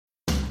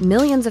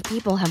Millions of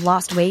people have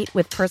lost weight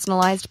with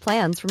personalized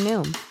plans from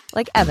Noom.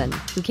 Like Evan,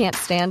 who can't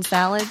stand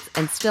salads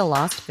and still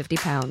lost 50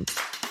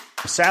 pounds.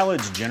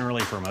 Salads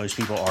generally for most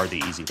people are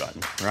the easy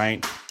button,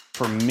 right?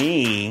 For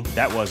me,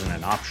 that wasn't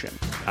an option.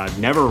 I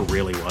never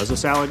really was a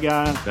salad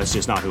guy. That's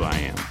just not who I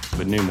am.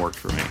 But Noom worked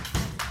for me.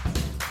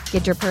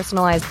 Get your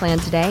personalized plan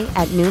today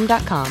at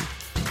Noom.com.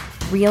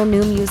 Real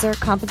Noom user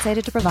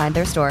compensated to provide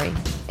their story.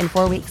 In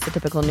 4 weeks, the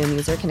typical Noom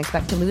user can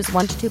expect to lose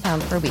 1 to 2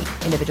 pounds per week.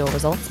 Individual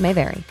results may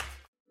vary.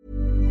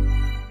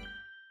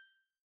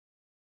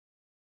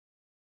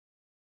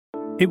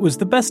 It was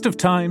the best of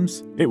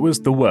times, it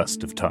was the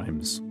worst of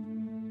times.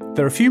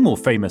 There are a few more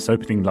famous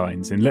opening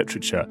lines in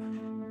literature.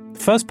 The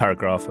first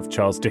paragraph of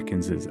Charles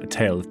Dickens's A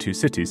Tale of Two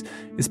Cities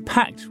is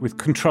packed with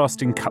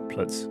contrasting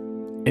couplets.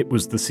 It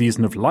was the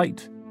season of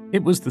light,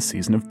 it was the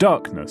season of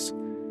darkness.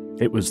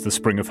 It was the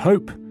spring of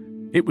hope,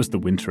 it was the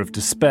winter of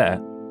despair.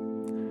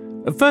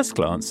 At first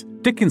glance,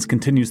 Dickens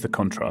continues the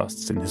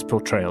contrasts in his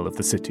portrayal of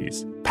the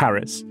cities.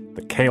 Paris,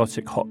 the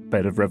chaotic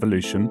hotbed of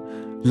revolution,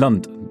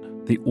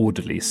 London, the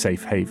orderly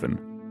safe haven.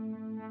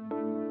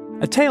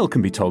 A tale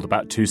can be told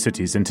about two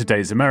cities in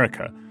today's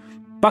America.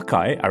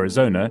 Buckeye,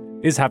 Arizona,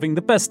 is having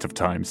the best of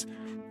times.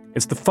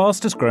 It's the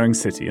fastest growing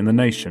city in the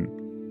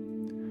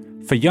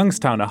nation. For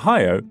Youngstown,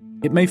 Ohio,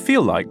 it may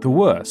feel like the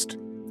worst.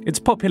 Its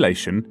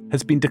population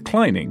has been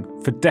declining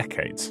for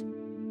decades.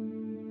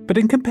 But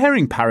in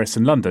comparing Paris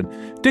and London,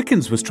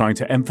 Dickens was trying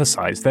to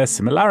emphasise their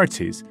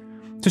similarities,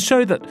 to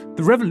show that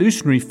the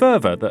revolutionary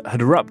fervour that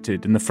had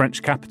erupted in the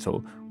French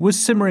capital was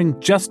simmering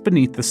just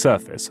beneath the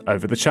surface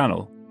over the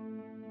Channel.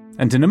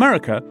 And in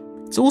America,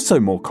 it's also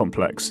more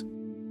complex.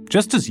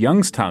 Just as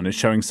Youngstown is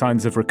showing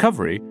signs of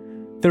recovery,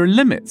 there are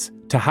limits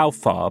to how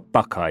far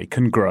Buckeye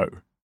can grow.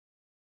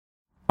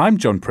 I'm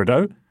John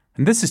Prideaux,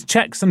 and this is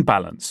Checks and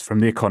Balance from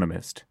The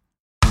Economist.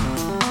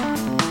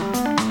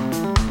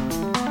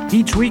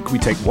 Each week we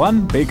take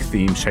one big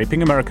theme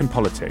shaping American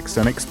politics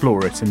and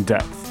explore it in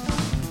depth.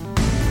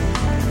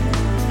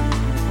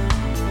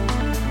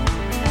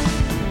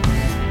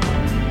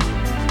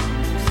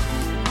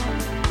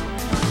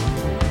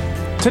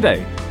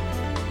 Today,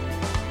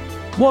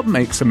 what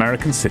makes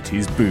American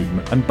cities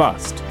boom and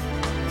bust?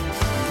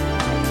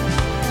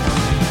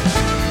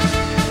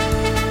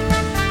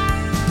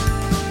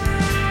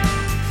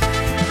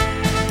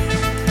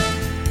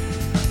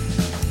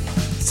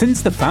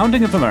 Since the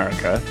founding of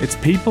America, its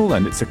people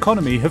and its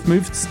economy have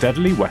moved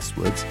steadily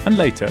westwards and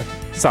later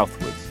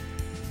southwards.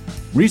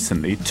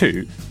 Recently,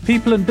 too,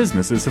 people and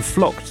businesses have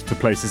flocked to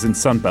places in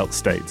Sunbelt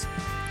states,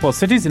 while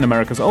cities in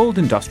America's old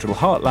industrial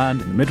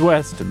heartland in the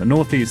Midwest and the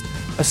Northeast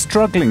are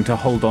struggling to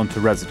hold on to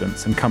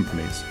residents and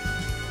companies.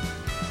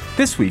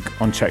 This week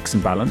on Checks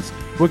and Balance,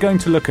 we're going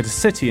to look at a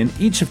city in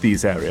each of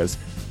these areas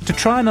to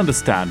try and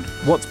understand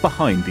what's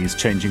behind these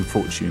changing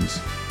fortunes.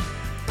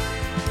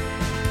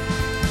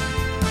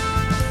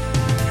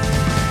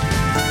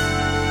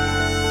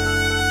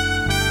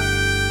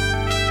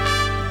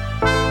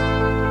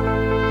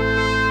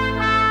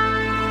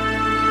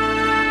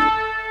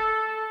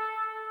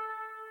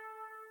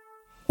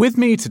 With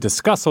me to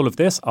discuss all of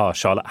this are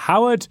Charlotte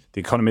Howard,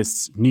 The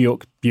Economist's New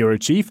York bureau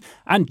chief,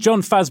 and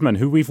Jon Fasman,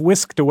 who we've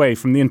whisked away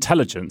from The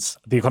Intelligence,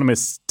 The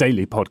Economist's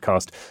daily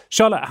podcast.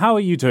 Charlotte, how are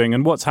you doing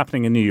and what's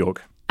happening in New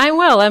York? I'm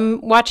well.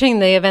 I'm watching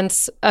the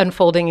events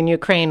unfolding in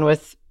Ukraine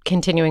with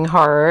continuing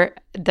horror,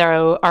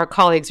 though our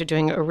colleagues are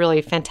doing a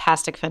really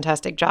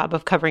fantastic job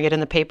of covering it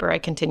in the paper. I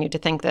continue to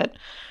think that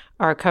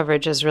our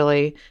coverage is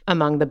really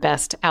among the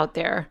best out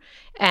there.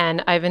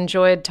 And I've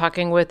enjoyed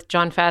talking with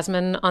Jon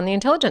Fasman on The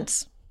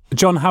Intelligence.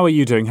 Jon, how are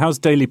you doing? How's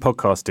daily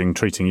podcasting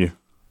treating you?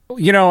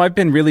 You know, I've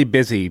been really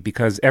busy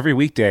because every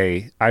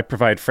weekday I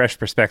provide fresh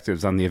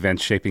perspectives on the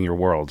events shaping your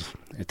world.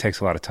 It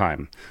takes a lot of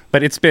time,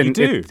 but it's been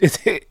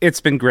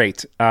it's been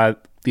great. The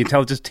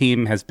Intelligence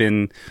team has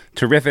been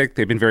terrific.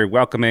 They've been very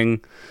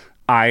welcoming.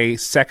 I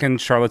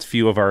second Charlotte's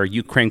view of our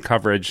Ukraine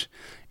coverage.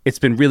 It's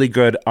been really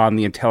good on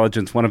The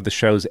Intelligence. One of the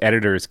show's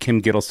editors,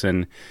 Kim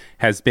Gittleson,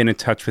 has been in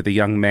touch with a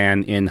young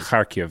man in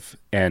Kharkiv,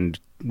 and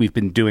we've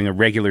been doing a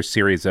regular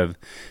series of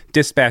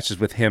dispatches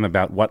with him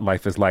about what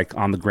life is like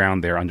on the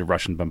ground there under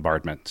Russian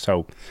bombardment.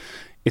 So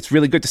it's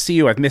really good to see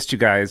you. I've missed you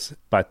guys,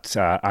 but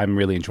I'm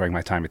really enjoying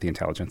my time at The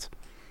Intelligence.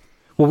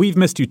 Well, we've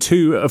missed you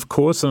too, of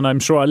course, and I'm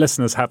sure our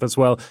listeners have as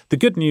well. The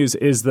good news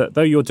is that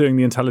though you're doing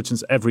The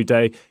Intelligence every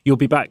day, you'll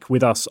be back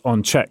with us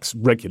on Checks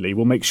regularly.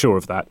 We'll make sure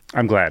of that.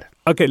 I'm glad.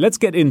 Okay, let's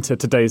get into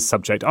today's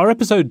subject. Our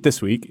episode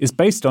this week is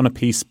based on a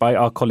piece by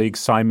our colleague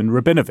Simon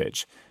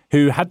Rabinovich,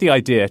 who had the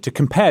idea to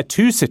compare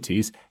two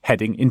cities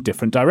heading in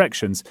different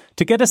directions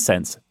to get a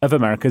sense of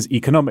America's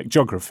economic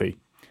geography.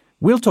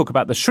 We'll talk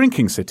about the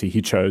shrinking city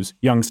he chose,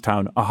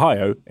 Youngstown,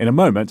 Ohio, in a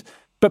moment.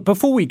 But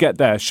before we get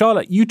there,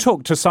 Charlotte, you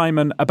talked to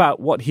Simon about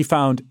what he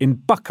found in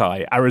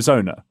Buckeye,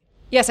 Arizona.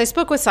 Yes, I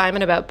spoke with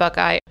Simon about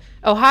Buckeye.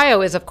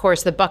 Ohio is, of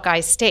course, the Buckeye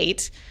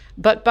state,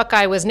 but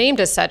Buckeye was named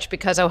as such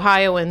because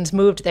Ohioans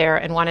moved there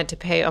and wanted to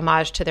pay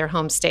homage to their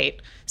home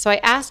state. So I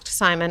asked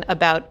Simon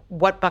about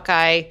what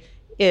Buckeye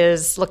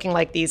is looking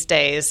like these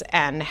days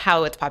and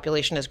how its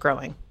population is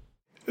growing.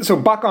 So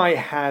Buckeye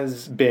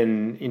has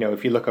been,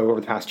 if you look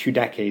over the past 2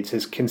 decades,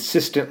 has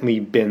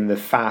consistently been the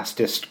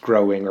fastest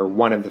growing or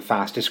one of the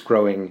fastest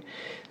growing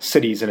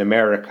cities in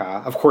America.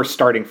 Of course,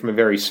 starting from a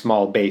very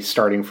small base,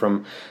 starting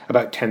from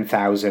about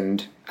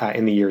 10,000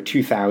 in the year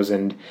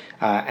 2000,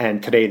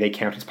 and today they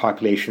count its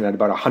population at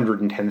about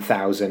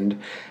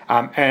 110,000.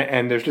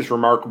 And there's just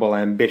remarkable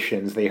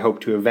ambitions. They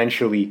hope to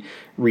eventually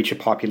reach a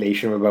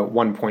population of about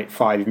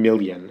 1.5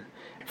 million.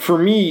 For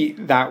me,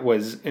 that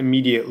was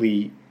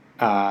immediately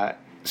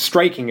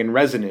striking and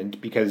resonant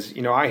because,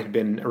 I had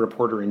been a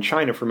reporter in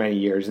China for many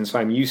years, and so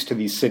I'm used to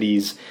these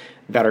cities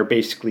that are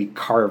basically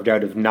carved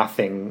out of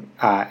nothing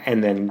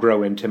and then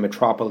grow into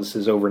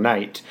metropolises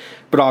overnight.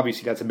 But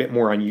obviously that's a bit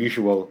more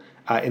unusual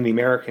in the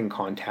American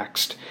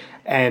context.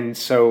 And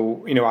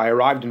so, I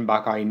arrived in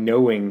Buckeye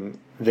knowing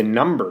the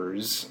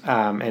numbers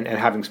and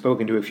having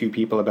spoken to a few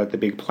people about the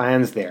big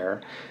plans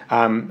there.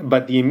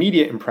 But the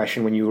immediate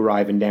impression when you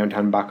arrive in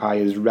downtown Buckeye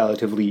is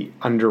relatively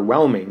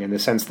underwhelming in the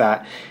sense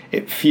that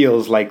it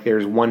feels like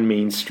there's one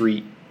main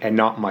street and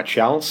not much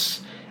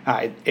else.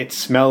 It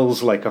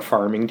smells like a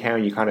farming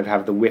town. You kind of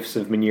have the whiffs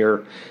of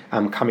manure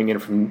coming in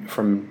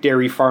from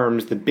dairy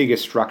farms. The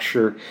biggest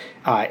structure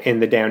in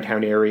the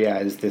downtown area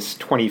is this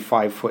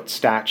 25-foot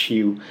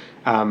statue,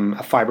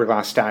 a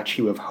fiberglass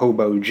statue of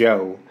Hobo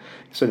Joe.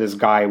 So this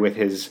guy with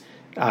his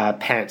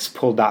pants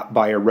pulled up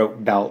by a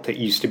rope belt. It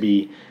used to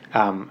be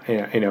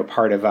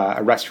part of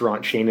a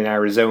restaurant chain in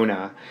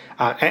Arizona,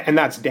 and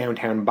that's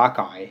downtown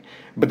Buckeye.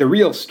 But the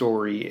real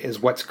story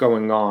is what's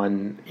going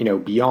on,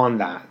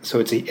 beyond that. So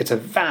it's a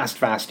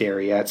vast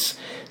area. It's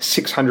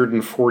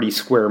 640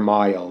 square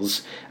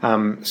miles.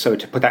 So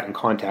to put that in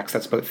context,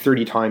 that's about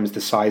 30 times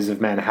the size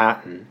of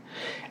Manhattan,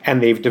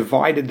 and they've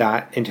divided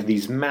that into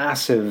these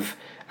massive,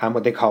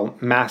 what they call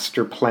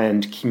master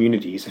planned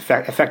communities,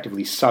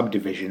 effectively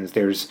subdivisions.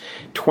 There's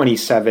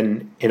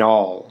 27 in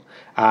all.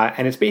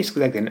 And it's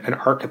basically like an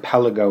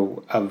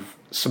archipelago of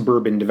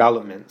suburban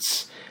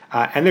developments.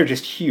 And they're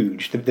just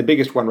huge. The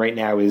biggest one right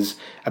now is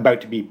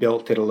about to be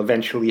built. It'll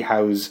eventually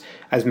house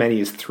as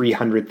many as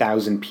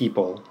 300,000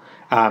 people.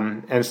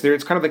 And so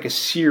it's kind of like a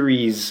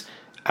series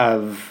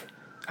of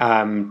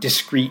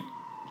discrete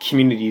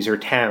communities or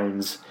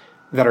towns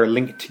that are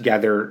linked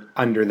together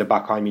under the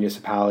Buckeye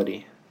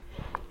municipality.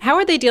 How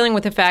are they dealing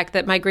with the fact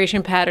that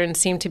migration patterns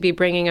seem to be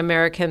bringing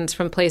Americans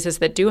from places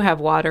that do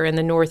have water in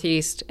the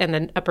Northeast and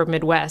the upper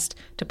Midwest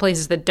to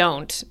places that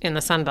don't in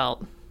the Sun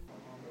Belt?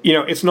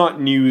 It's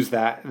not news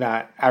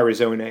that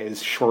Arizona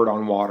is short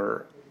on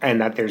water and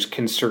that there's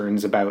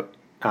concerns about,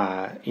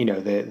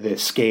 the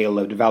scale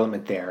of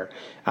development there.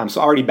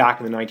 So already back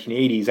in the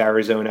 1980s,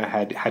 Arizona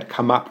had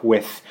come up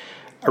with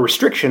a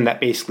restriction that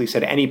basically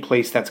said any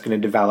place that's going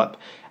to develop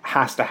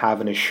has to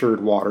have an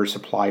assured water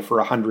supply for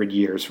 100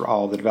 years for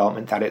all the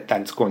development that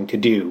it's going to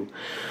do.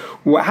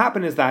 What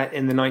happened is that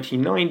in the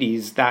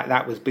 1990s,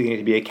 that was beginning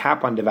to be a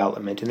cap on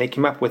development, and they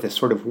came up with a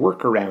sort of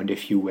workaround,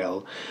 if you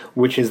will,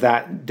 which is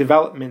that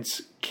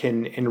developments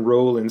can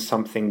enroll in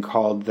something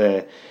called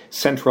the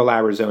Central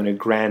Arizona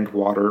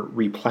Groundwater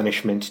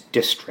Replenishment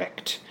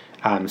District.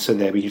 So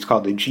that it's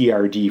called the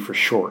GRD for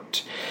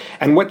short.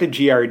 And what the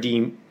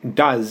GRD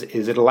does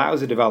is it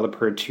allows a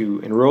developer to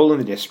enroll in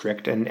the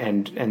district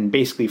and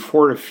basically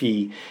for a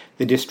fee,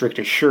 the district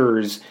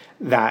assures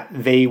that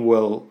they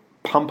will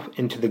pump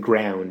into the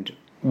ground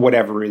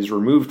whatever is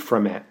removed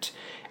from it.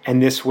 And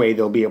this way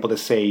they'll be able to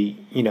say,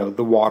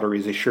 the water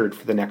is assured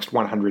for the next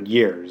 100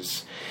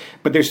 years.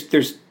 But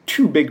there's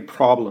two big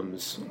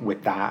problems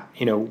with that.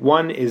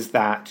 One is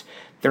that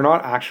they're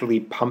not actually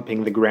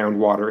pumping the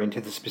groundwater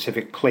into the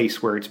specific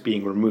place where it's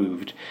being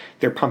removed.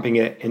 They're pumping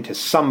it into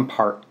some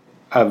part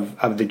of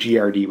the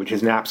GRD, which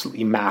is an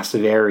absolutely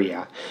massive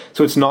area.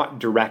 So it's not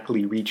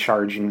directly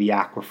recharging the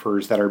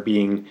aquifers that are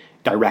being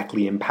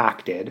directly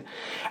impacted.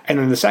 And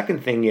then the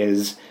second thing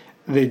is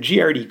the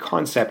GRD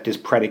concept is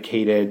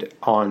predicated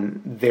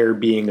on there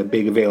being a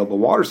big available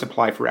water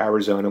supply for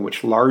Arizona,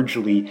 which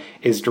largely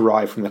is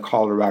derived from the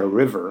Colorado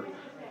River,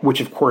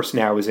 which of course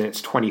now is in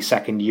its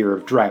 22nd year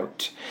of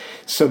drought.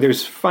 So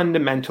there's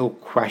fundamental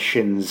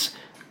questions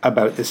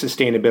about the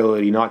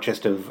sustainability, not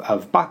just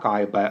of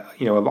Buckeye, but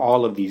of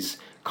all of these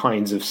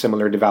kinds of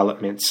similar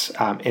developments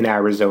in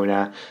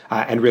Arizona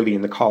and really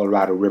in the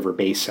Colorado River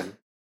Basin.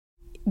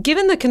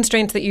 Given the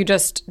constraints that you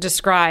just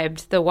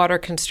described, the water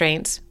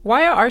constraints,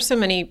 why are so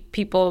many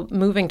people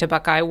moving to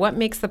Buckeye? What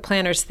makes the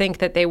planners think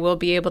that they will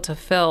be able to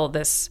fill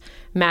this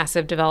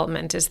massive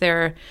development? Is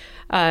there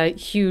a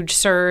huge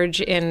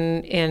surge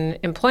in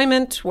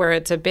employment where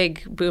it's a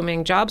big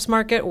booming jobs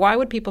market? Why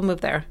would people move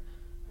there?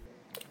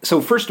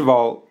 So first of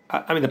all,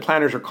 the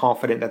planners are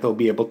confident that they'll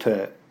be able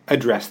to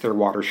address their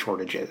water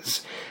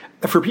shortages.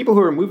 For people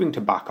who are moving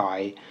to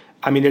Buckeye,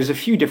 there's a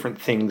few different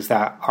things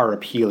that are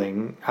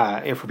appealing.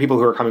 For people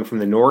who are coming from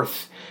the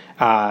north,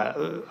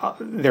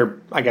 they're,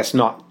 I guess,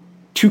 not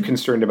too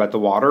concerned about the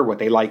water. What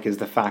they like is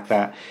the fact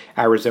that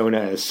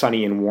Arizona is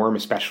sunny and warm,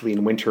 especially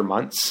in winter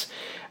months.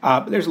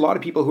 But there's a lot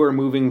of people who are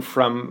moving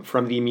from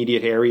the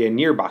immediate area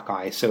near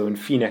Buckeye. So in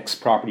Phoenix,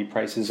 property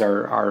prices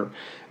are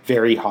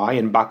very high.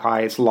 In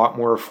Buckeye, it's a lot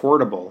more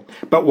affordable.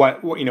 But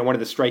what one of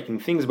the striking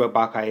things about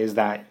Buckeye is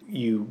that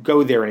you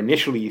go there and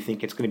initially you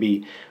think it's going to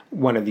be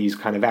one of these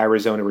kind of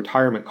Arizona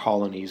retirement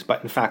colonies.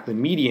 But in fact, the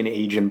median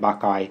age in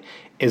Buckeye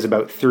is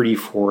about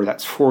 34.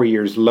 That's 4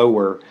 years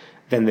lower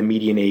than the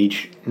median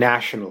age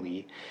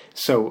nationally.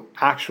 So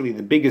actually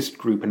the biggest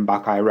group in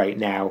Buckeye right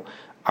now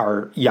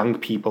are young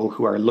people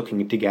who are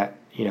looking to get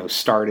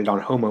started on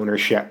home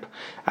ownership,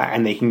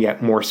 and they can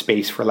get more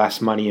space for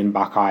less money in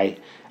Buckeye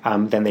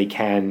than they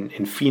can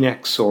in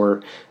Phoenix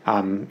or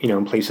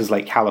in places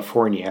like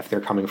California if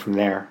they're coming from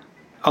there.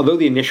 Although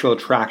the initial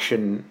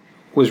attraction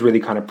was really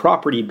kind of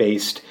property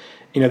based,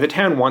 the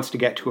town wants to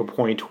get to a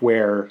point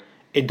where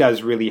it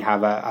does really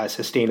have a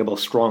sustainable,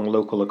 strong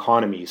local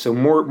economy. So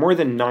more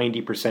than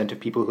 90% of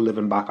people who live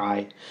in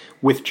Buckeye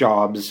with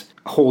jobs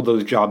hold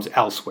those jobs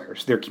elsewhere.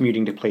 So they're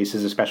commuting to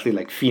places, especially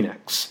like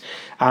Phoenix.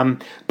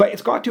 But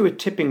it's got to a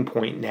tipping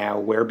point now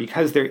where,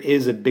 because there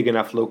is a big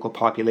enough local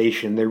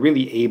population, they're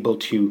really able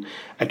to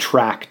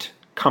attract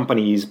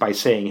companies by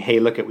saying, hey,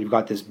 look, we've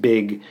got this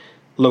big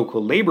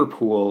local labor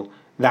pool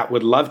that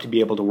would love to be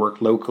able to work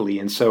locally.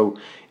 And so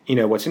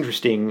what's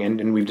interesting,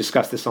 and we've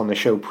discussed this on the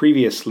show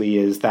previously,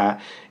 is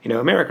that,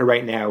 America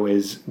right now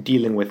is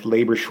dealing with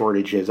labor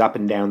shortages up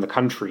and down the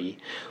country.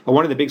 But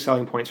one of the big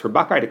selling points for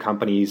Buckeye to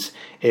companies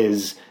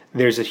is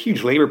there's a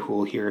huge labor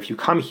pool here. If you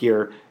come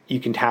here, you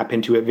can tap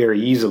into it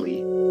very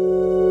easily.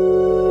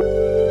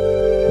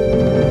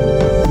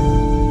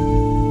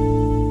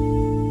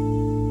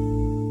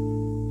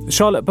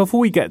 Charlotte, before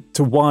we get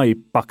to why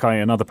Buckeye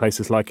and other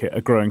places like it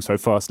are growing so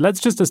fast, let's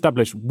just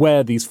establish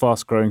where these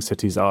fast-growing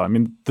cities are. I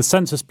mean, the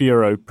Census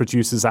Bureau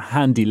produces a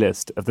handy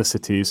list of the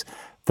cities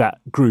that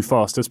grew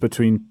fastest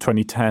between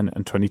 2010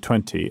 and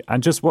 2020.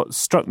 And just what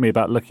struck me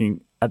about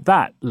looking at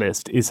that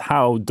list is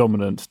how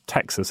dominant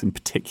Texas in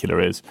particular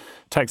is.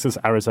 Texas,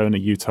 Arizona,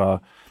 Utah,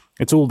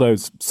 it's all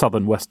those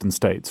southern western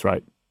states,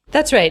 right?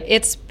 That's right.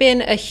 It's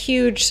been a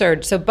huge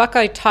surge. So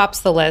Buckeye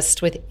tops the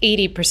list with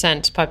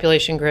 80%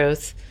 population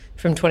growth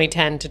from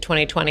 2010 to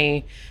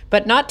 2020.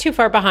 But not too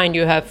far behind,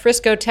 you have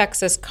Frisco,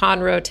 Texas,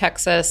 Conroe,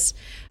 Texas.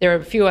 There are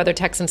a few other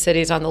Texan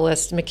cities on the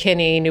list,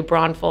 McKinney, New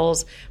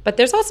Braunfels. But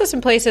there's also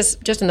some places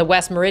just in the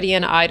West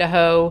Meridian,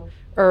 Idaho,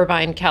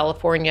 Irvine,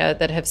 California,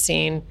 that have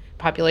seen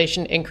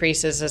population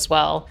increases as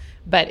well.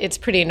 But it's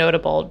pretty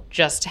notable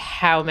just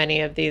how many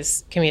of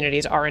these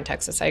communities are in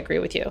Texas. I agree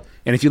with you.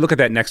 And if you look at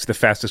that next to the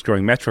fastest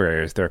growing metro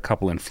areas, there are a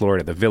couple in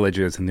Florida, the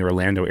Villages and the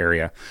Orlando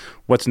area.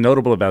 What's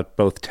notable about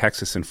both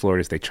Texas and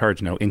Florida is they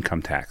charge no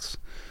income tax.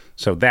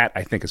 So that,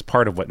 I think, is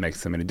part of what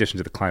makes them, in addition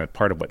to the climate,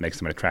 part of what makes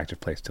them an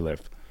attractive place to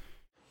live.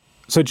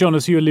 So, John,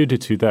 as you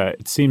alluded to there,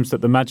 it seems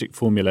that the magic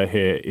formula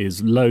here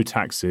is low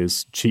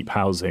taxes, cheap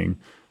housing,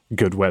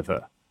 good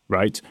weather,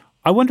 right?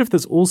 I wonder if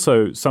there's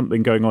also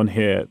something going on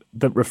here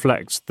that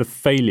reflects the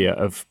failure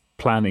of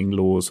planning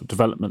laws,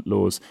 development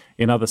laws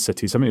in other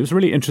cities. I mean, it was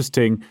really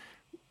interesting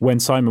when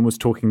Simon was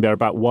talking there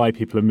about why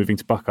people are moving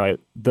to Buckeye,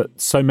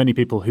 that so many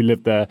people who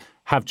live there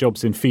have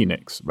jobs in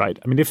Phoenix, right?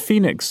 I mean, if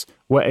Phoenix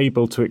were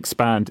able to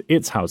expand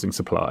its housing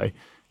supply,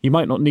 you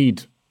might not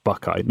need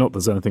Buckeye. Not that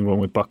there's anything wrong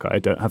with Buckeye. I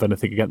don't have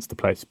anything against the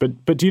place.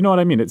 But do you know what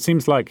I mean? It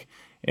seems like,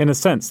 in a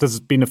sense,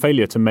 there's been a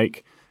failure to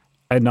make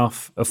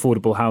enough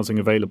affordable housing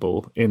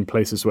available in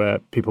places where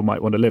people might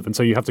want to live. And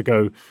so you have to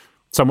go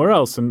somewhere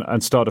else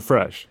and start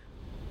afresh.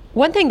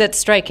 One thing that's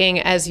striking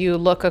as you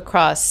look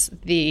across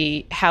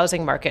the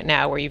housing market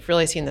now, where you've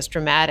really seen this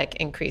dramatic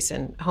increase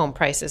in home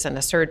prices and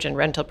a surge in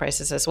rental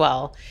prices as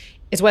well,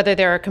 is whether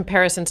there are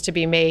comparisons to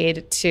be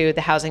made to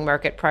the housing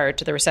market prior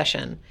to the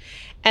recession.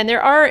 And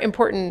there are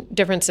important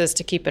differences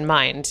to keep in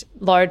mind,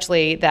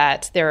 largely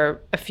that there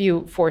are a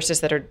few forces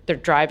that are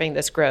driving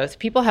this growth.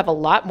 People have a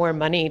lot more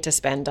money to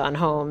spend on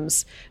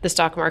homes. The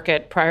stock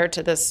market prior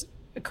to this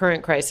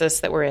current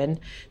crisis that we're in,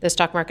 the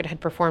stock market had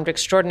performed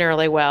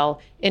extraordinarily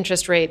well.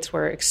 Interest rates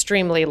were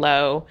extremely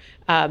low.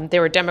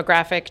 There were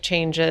demographic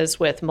changes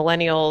with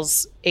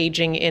millennials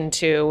aging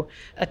into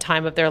a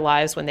time of their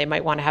lives when they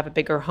might want to have a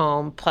bigger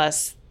home,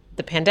 plus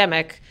the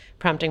pandemic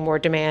prompting more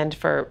demand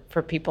for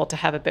people to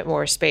have a bit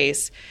more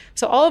space.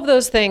 So all of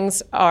those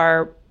things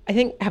are, I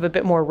think, have a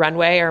bit more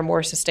runway, are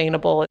more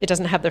sustainable. It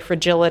doesn't have the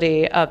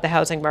fragility of the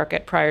housing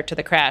market prior to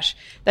the crash.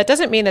 That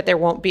doesn't mean that there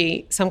won't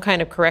be some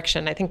kind of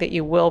correction. I think that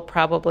you will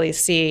probably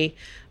see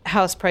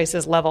house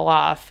prices level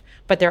off,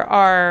 but there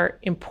are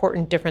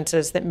important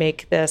differences that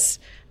make this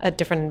a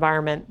different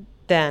environment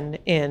than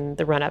in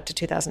the run-up to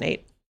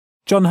 2008.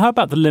 John, how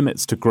about the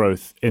limits to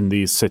growth in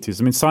these cities?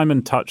 I mean,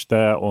 Simon touched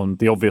there on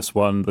the obvious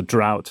one, the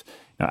drought.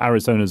 Now,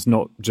 Arizona's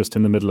not just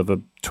in the middle of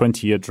a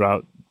 20-year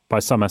drought. By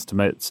some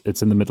estimates,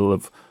 it's in the middle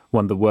of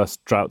one of the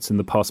worst droughts in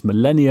the past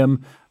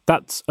millennium.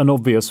 That's an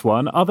obvious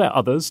one. Are there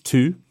others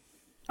too?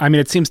 I mean,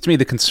 it seems to me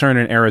the concern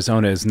in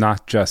Arizona is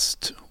not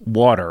just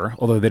water,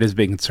 although that is a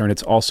big concern.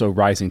 It's also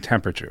rising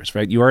temperatures,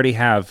 right? You already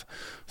have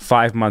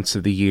 5 months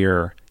of the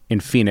year in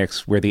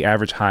Phoenix where the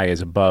average high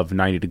is above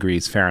 90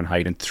 degrees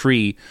Fahrenheit and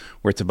 3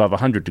 where it's above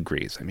 100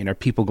 degrees. I mean, are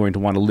people going to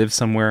want to live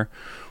somewhere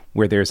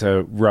where there's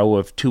a row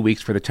of 2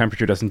 weeks where the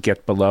temperature doesn't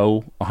get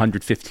below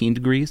 115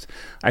 degrees.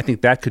 I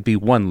think that could be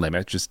one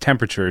limit, just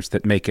temperatures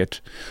that make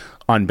it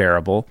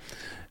unbearable.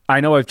 I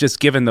know I've just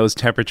given those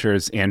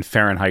temperatures in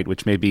Fahrenheit,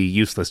 which may be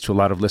useless to a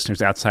lot of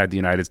listeners outside the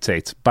United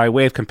States. By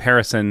way of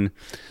comparison,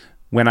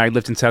 when I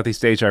lived in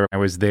Southeast Asia, I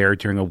was there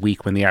during a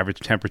week when the average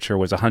temperature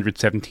was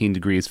 117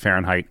 degrees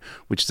Fahrenheit,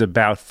 which is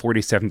about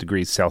 47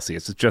 degrees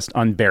Celsius. It's just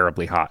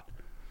unbearably hot.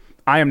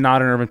 I am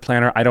not an urban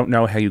planner. I don't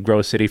know how you grow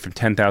a city from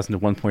 10,000 to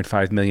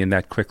 1.5 million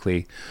that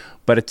quickly,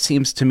 but it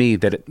seems to me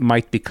that it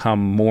might become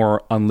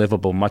more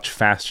unlivable much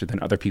faster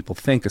than other people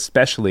think,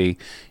 especially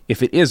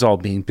if it is all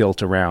being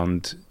built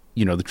around,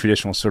 the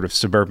traditional sort of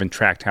suburban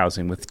tract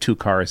housing with 2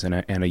 cars and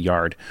a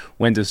yard.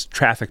 When does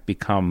traffic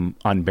become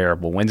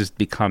unbearable? When does it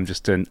become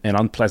just an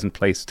unpleasant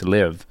place to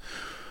live?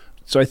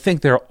 So I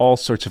think there are all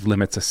sorts of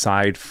limits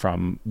aside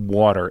from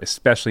water,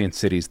 especially in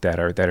cities that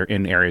are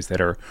in areas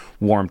that are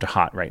warm to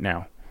hot right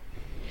now.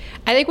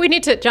 I think we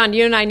need to, John,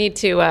 you and I need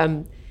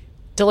to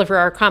deliver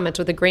our comments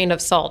with a grain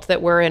of salt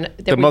that we're in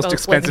the most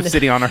expensive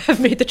city on earth. Have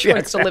made the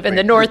choice to live in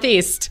the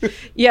Northeast.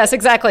 Yes,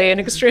 exactly, an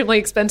extremely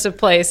expensive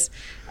place,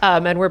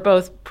 and we're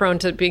both prone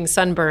to being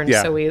sunburned.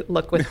 So we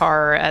look with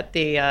horror at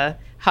the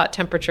hot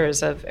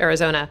temperatures of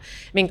Arizona.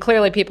 I mean,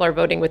 clearly people are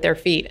voting with their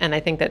feet, and I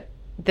think that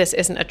this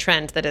isn't a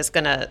trend that is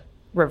going to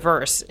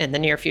reverse in the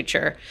near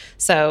future.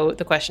 So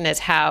the question is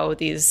how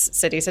these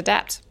cities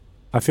adapt.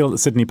 I feel that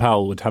Sidney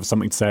Powell would have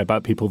something to say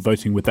about people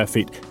voting with their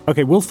feet.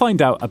 Okay, we'll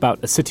find out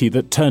about a city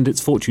that turned its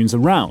fortunes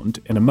around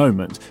in a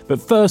moment. But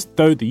first,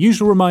 though, the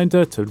usual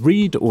reminder to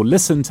read or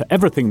listen to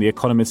everything The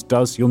Economist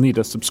does, you'll need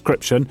a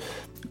subscription.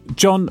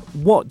 John,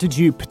 what did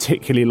you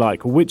particularly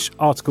like? Which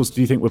articles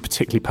do you think were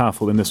particularly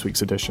powerful in this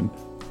week's edition?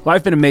 Well,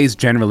 I've been amazed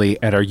generally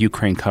at our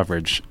Ukraine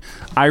coverage.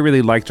 I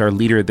really liked our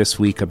leader this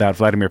week about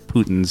Vladimir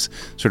Putin's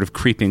sort of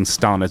creeping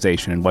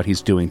Stalinization and what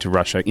he's doing to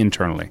Russia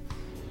internally.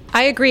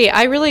 I agree.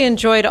 I really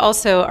enjoyed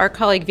also our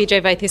colleague Vijay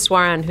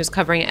Vaitheswaran, who's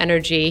covering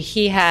energy.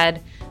 He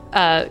had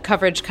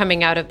coverage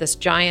coming out of this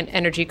giant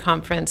energy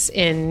conference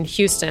in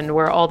Houston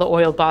where all the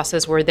oil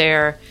bosses were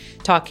there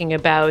talking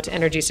about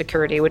energy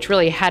security, which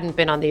really hadn't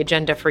been on the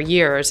agenda for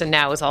years and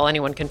now is all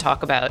anyone can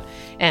talk about.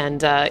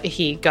 And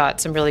he got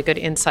some really good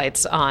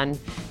insights on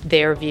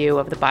their view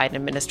of the Biden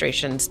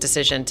administration's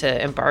decision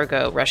to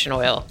embargo Russian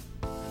oil.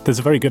 There's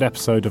a very good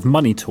episode of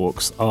Money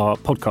Talks, our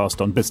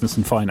podcast on business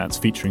and finance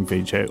featuring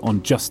Vijay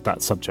on just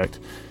that subject.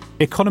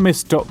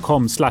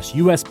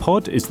 Economist.com/US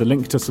pod is the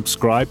link to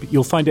subscribe.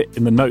 You'll find it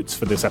in the notes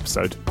for this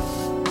episode.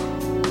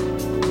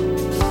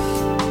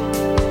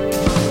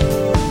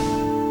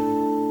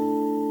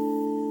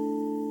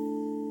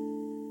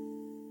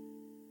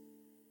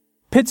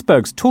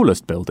 Pittsburgh's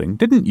tallest building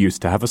didn't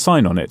used to have a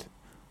sign on it.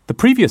 The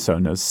previous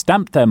owners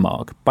stamped their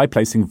mark by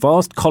placing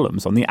vast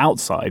columns on the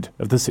outside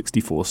of the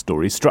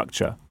 64-story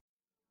structure.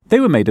 They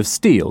were made of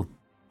steel,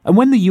 and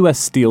when the US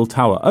Steel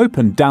Tower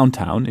opened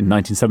downtown in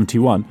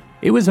 1971,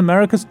 it was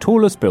America's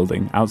tallest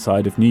building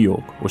outside of New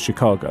York or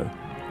Chicago,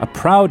 a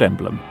proud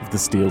emblem of the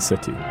Steel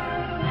City.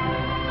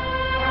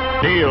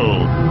 Steel,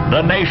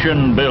 the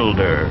nation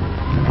builder,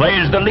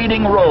 plays the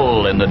leading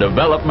role in the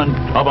development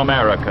of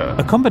America.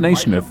 A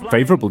combination of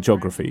favorable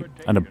geography,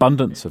 an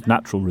abundance of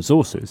natural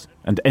resources,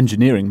 and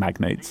engineering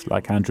magnates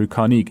like Andrew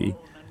Carnegie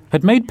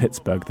had made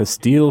Pittsburgh the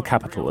steel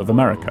capital of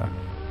America.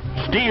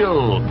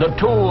 Steel, the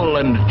tool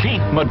and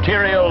chief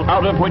material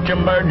out of which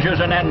emerges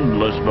an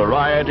endless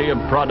variety of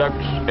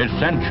products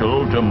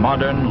essential to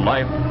modern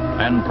life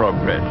and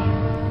progress.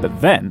 But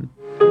then,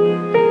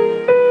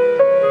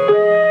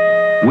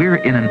 we're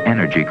in an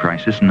energy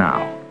crisis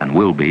now, and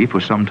will be for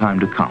some time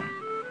to come.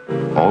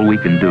 All we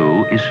can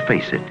do is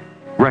face it,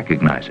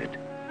 recognize it,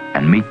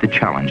 and meet the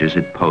challenges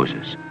it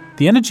poses.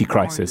 The energy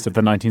crisis of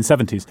the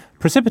 1970s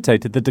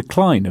precipitated the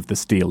decline of the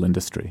steel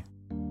industry.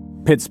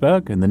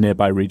 Pittsburgh and the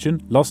nearby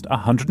region lost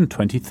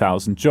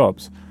 120,000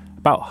 jobs,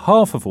 about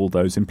half of all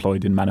those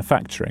employed in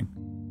manufacturing.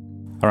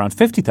 Around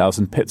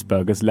 50,000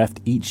 Pittsburghers left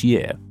each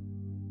year.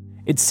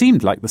 It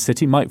seemed like the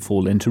city might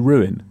fall into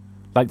ruin,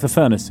 like the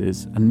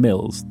furnaces and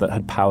mills that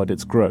had powered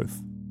its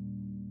growth.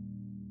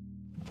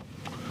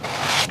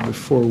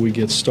 Before we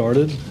get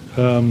started...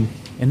 In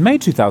May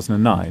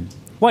 2009,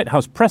 White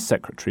House Press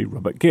Secretary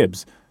Robert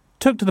Gibbs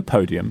took to the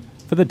podium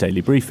for the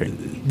daily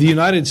briefing. The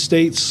United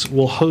States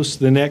will host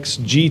the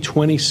next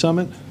G20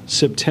 summit,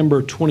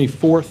 September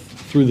 24th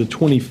through the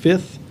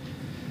 25th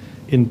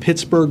in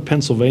Pittsburgh,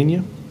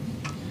 Pennsylvania.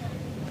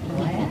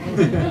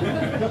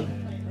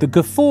 The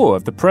guffaw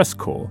of the press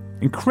corps,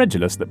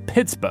 incredulous that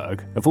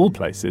Pittsburgh, of all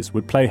places,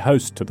 would play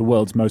host to the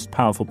world's most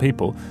powerful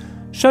people,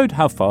 showed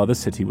how far the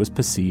city was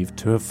perceived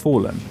to have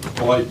fallen.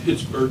 Why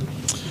Pittsburgh?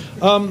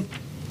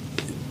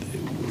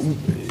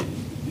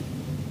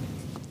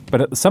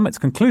 But at the summit's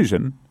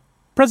conclusion,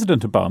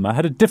 President Obama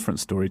had a different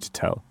story to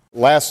tell.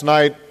 Last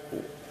night,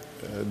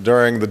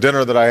 during the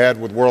dinner that I had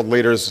with world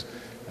leaders,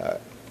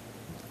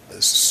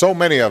 so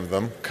many of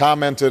them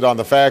commented on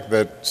the fact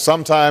that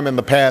sometime in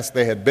the past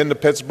they had been to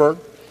Pittsburgh.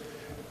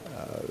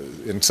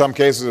 In some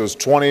cases it was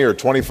 20 or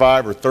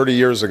 25 or 30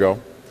 years ago.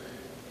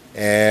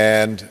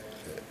 And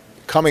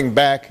coming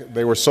back,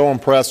 they were so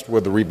impressed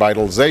with the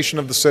revitalization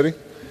of the city.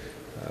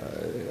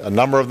 A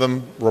number of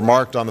them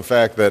remarked on the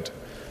fact that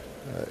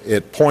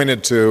it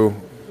pointed to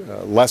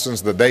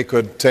lessons that they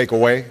could take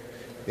away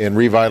in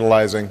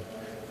revitalizing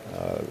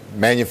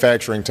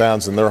manufacturing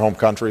towns in their home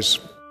countries.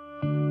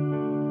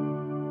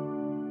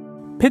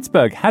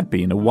 Pittsburgh had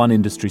been a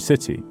one-industry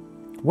city.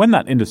 When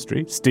that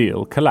industry,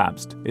 steel,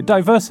 collapsed, it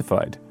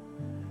diversified.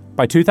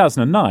 By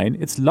 2009,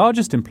 its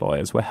largest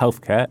employers were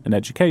healthcare and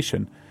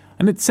education,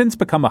 and it's since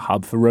become a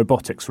hub for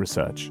robotics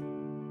research.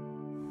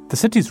 The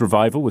city's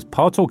revival was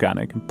part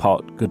organic and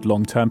part good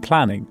long-term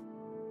planning.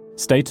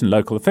 State and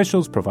local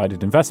officials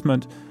provided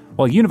investment,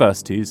 while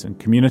universities and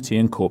community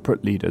and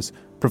corporate leaders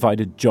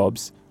provided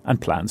jobs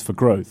and plans for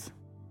growth.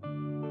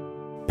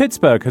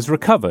 Pittsburgh has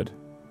recovered,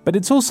 but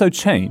it's also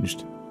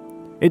changed.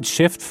 Its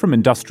shift from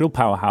industrial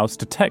powerhouse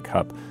to tech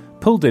hub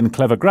pulled in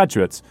clever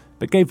graduates,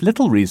 but gave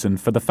little reason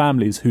for the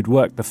families who'd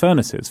worked the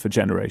furnaces for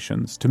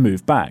generations to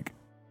move back.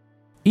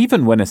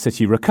 Even when a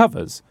city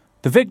recovers,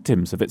 the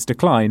victims of its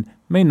decline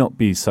may not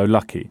be so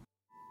lucky.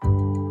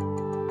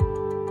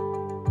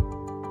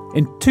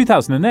 In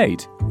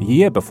 2008, a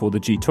year before the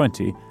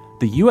G20,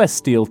 the US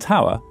Steel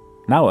Tower,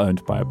 now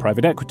owned by a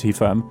private equity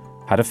firm,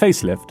 had a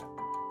facelift.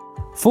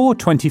 4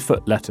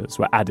 20-foot letters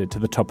were added to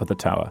the top of the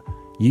tower,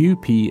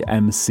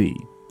 UPMC,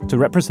 to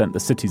represent the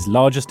city's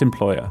largest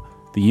employer,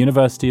 the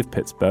University of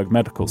Pittsburgh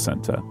Medical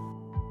Center.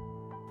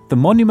 The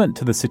monument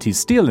to the city's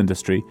steel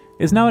industry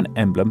is now an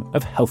emblem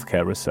of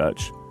healthcare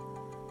research.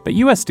 But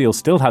US Steel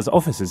still has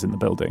offices in the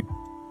building,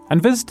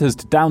 and visitors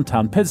to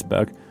downtown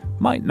Pittsburgh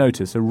might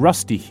notice a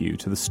rusty hue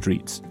to the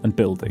streets and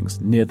buildings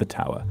near the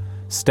tower,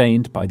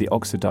 stained by the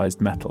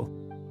oxidized metal.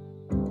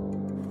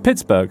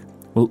 Pittsburgh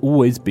will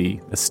always be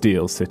a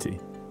steel city.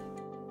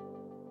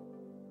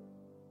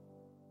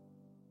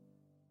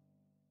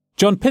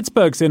 John,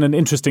 Pittsburgh's in an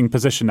interesting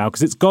position now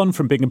because it's gone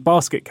from being a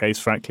basket case,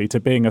 frankly, to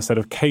being a sort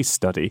of case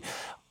study.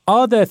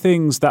 Are there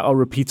things that are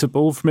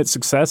repeatable from its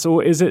success,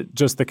 or is it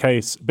just the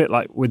case, a bit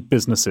like with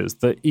businesses,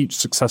 that each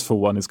successful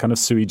one is kind of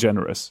sui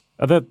generis?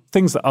 Are there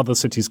things that other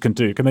cities can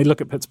do? Can they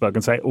look at Pittsburgh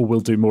and say, oh, we'll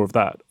do more of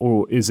that?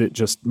 Or is it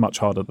just much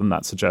harder than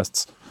that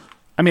suggests?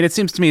 I mean, it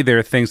seems to me there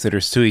are things that are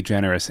sui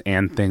generis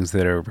and things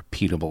that are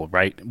repeatable,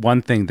 right?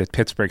 One thing that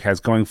Pittsburgh has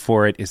going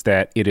for it is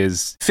that it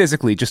is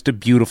physically just a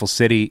beautiful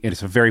city. It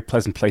is a very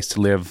pleasant place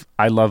to live.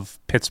 I love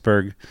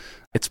Pittsburgh.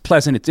 It's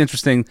pleasant. It's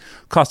interesting.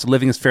 Cost of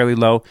living is fairly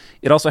low.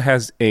 It also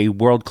has a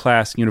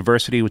world-class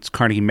university, which is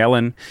Carnegie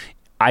Mellon.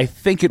 I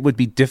think it would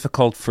be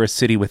difficult for a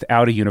city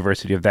without a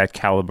university of that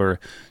caliber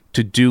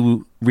to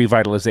do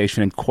revitalization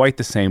in quite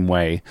the same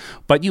way.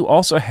 But you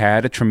also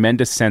had a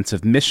tremendous sense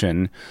of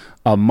mission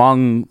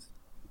among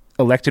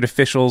elected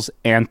officials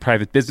and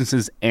private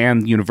businesses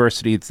and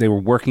universities. They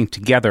were working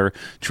together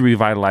to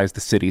revitalize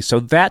the city. So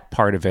that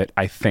part of it,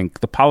 I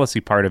think, the policy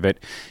part of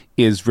it,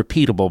 is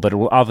repeatable, but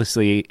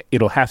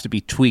it'll have to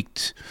be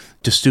tweaked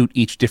to suit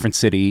each different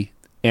city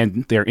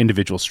and their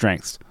individual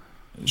strengths.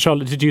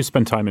 Charlotte, did you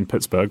spend time in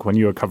Pittsburgh when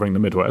you were covering the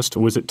Midwest,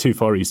 or was it too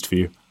far east for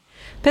you?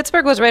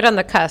 Pittsburgh was right on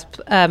the cusp.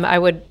 I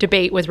would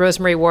debate with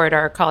Rosemary Ward,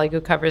 our colleague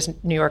who covers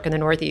New York and the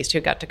Northeast, who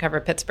got to cover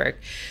Pittsburgh.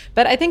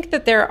 But I think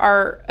that there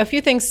are a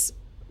few things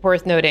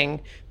worth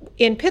noting.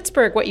 In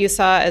Pittsburgh, what you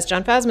saw, as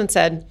John Fasman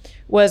said,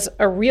 was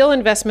a real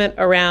investment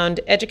around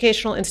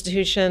educational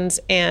institutions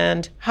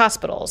and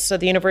hospitals. So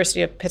the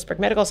University of Pittsburgh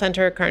Medical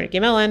Center,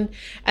 Carnegie Mellon,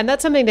 and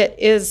that's something that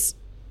is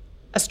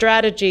a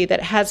strategy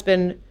that has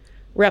been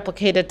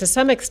replicated to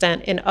some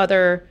extent in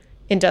other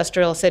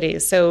industrial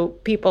cities. So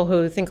people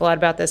who think a lot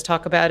about this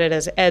talk about it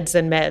as eds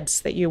and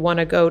meds, that you want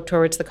to go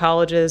towards the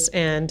colleges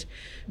and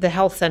the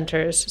health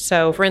centers.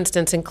 So for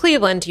instance, in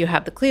Cleveland, you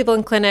have the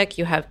Cleveland Clinic,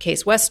 you have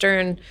Case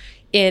Western.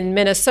 In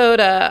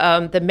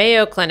Minnesota, the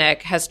Mayo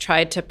Clinic has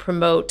tried to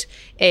promote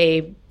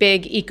a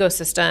big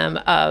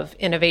ecosystem of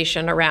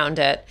innovation around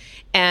it.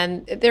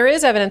 And there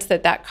is evidence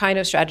that that kind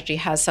of strategy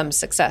has some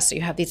success. So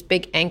you have these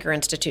big anchor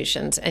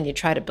institutions and you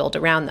try to build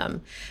around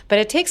them. But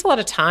it takes a lot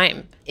of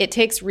time. It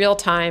takes real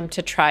time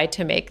to try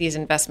to make these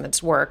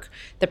investments work.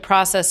 The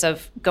process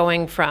of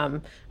going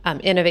from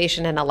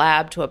innovation in a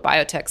lab to a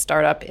biotech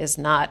startup is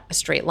not a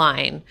straight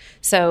line.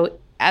 So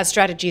as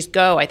strategies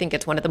go, I think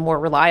it's one of the more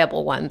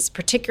reliable ones,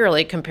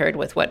 particularly compared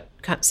with what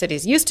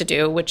cities used to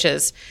do, which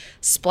is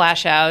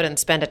splash out and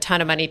spend a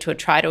ton of money to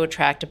try to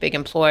attract a big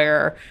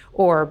employer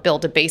or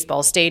build a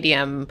baseball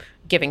stadium,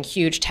 giving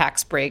huge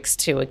tax breaks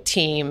to a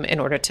team in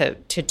order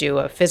to do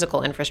a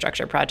physical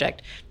infrastructure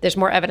project. There's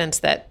more evidence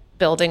that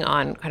building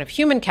on kind of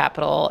human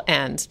capital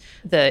and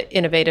the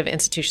innovative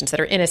institutions that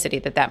are in a city,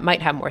 that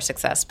might have more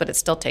success, but it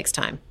still takes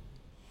time.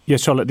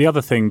 Yes, Charlotte, the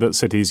other thing that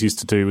cities used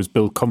to do was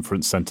build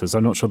conference centres.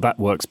 I'm not sure that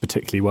works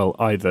particularly well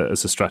either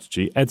as a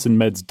strategy. Eds and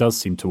meds does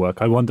seem to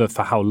work. I wonder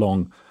for how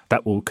long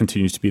that will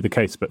continue to be the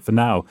case. But for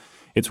now,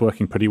 it's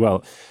working pretty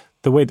well.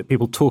 The way that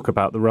people talk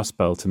about the Rust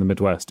Belt in the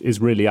Midwest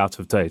is really out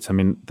of date. I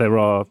mean, there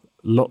are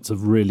lots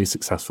of really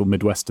successful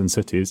Midwestern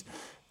cities,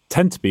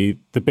 tend to be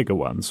the bigger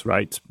ones,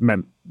 right?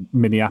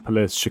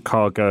 Minneapolis,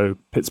 Chicago,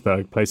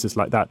 Pittsburgh, places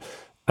like that.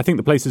 I think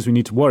the places we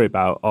need to worry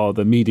about are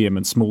the medium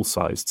and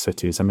small-sized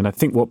cities. I mean, I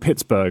think what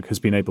Pittsburgh has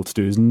been able to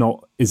do is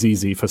not as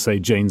easy for, say,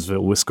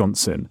 Janesville,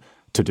 Wisconsin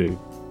to do.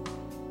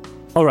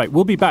 All right,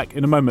 we'll be back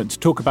in a moment to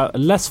talk about a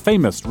less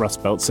famous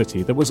Rust Belt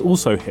city that was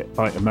also hit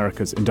by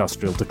America's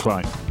industrial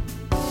decline.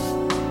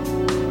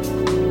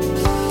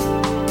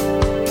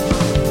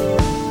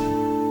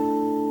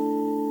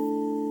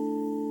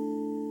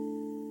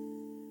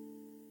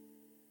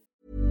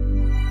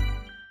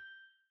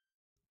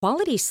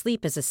 Quality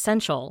sleep is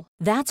essential.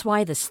 That's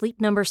why the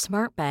Sleep Number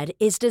Smart Bed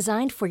is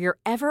designed for your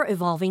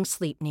ever-evolving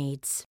sleep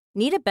needs.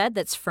 Need a bed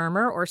that's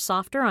firmer or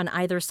softer on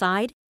either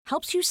side?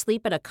 Helps you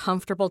sleep at a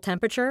comfortable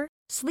temperature?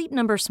 Sleep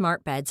Number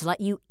Smart Beds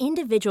let you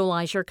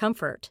individualize your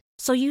comfort,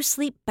 so you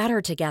sleep better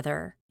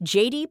together.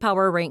 J.D.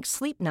 Power ranks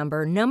Sleep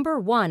Number number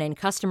 1 in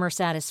customer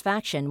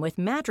satisfaction with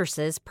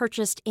mattresses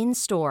purchased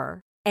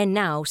in-store. And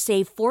now,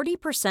 save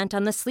 40%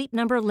 on the Sleep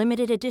Number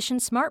Limited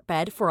Edition Smart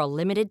Bed for a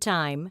limited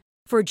time.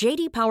 For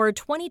J.D. Power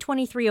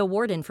 2023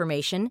 award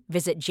information,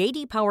 visit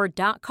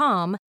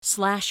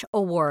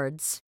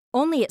jdpower.com/awards.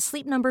 Only at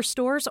Sleep Number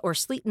stores or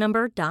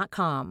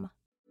sleepnumber.com.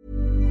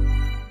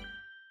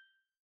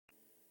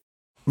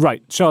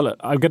 Right, Charlotte,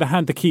 I'm going to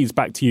hand the keys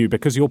back to you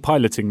because you're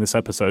piloting this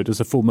episode as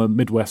a former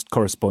Midwest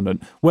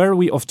correspondent. Where are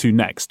we off to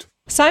next?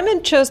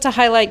 Simon chose to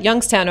highlight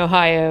Youngstown,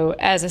 Ohio,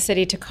 as a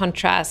city to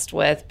contrast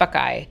with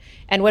Buckeye.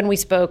 And when we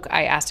spoke,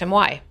 I asked him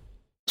why.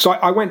 So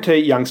I went to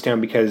Youngstown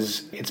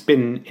because it's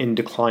been in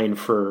decline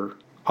for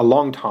a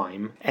long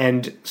time.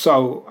 And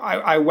so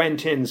I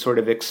went in sort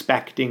of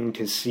expecting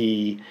to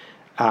see,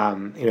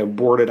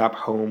 boarded up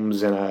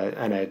homes and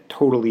a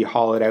totally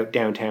hollowed out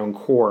downtown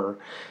core.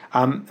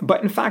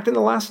 But in fact, in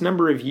the last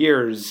number of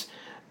years,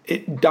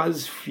 it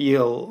does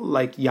feel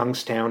like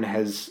Youngstown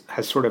has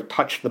sort of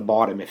touched the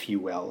bottom, if you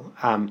will.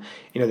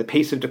 The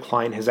pace of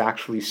decline has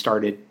actually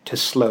started to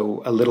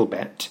slow a little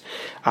bit.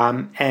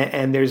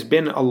 And there's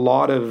been a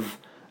lot of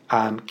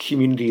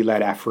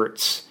community-led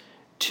efforts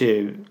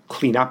to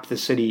clean up the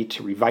city,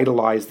 to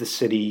revitalize the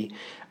city.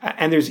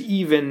 And there's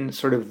even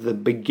sort of the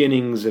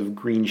beginnings of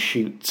green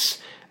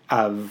shoots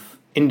of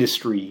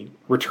industry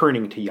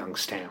returning to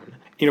Youngstown.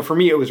 For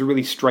me, it was a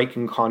really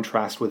striking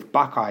contrast with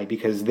Buckeye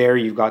because there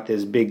you've got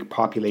this big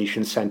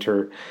population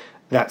center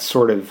that's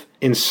sort of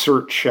in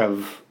search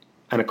of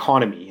an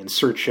economy, in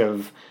search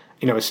of,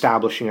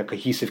 establishing a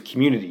cohesive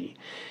community.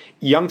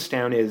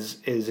 Youngstown is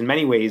in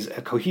many ways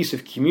a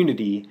cohesive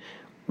community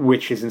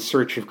which is in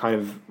search of kind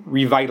of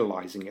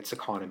revitalizing its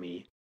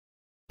economy.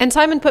 And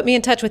Simon put me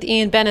in touch with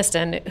Ian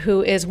Beniston,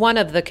 who is one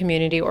of the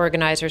community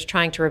organizers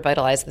trying to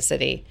revitalize the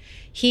city.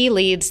 He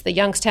leads the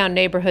Youngstown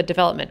Neighborhood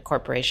Development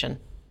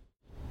Corporation.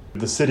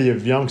 The city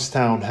of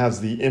Youngstown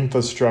has the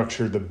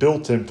infrastructure, the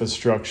built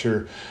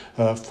infrastructure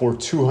for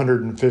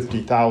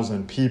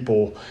 250,000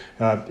 people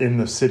in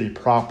the city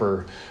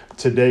proper.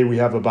 Today we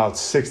have about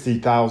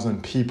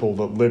 60,000 people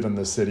that live in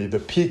the city. The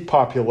peak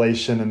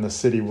population in the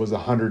city was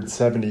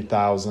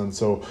 170,000,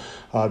 so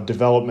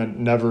development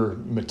never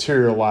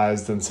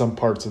materialized in some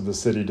parts of the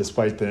city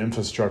despite the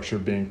infrastructure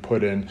being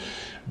put in.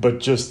 But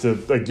just to,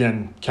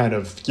 again, kind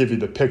of give you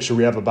the picture,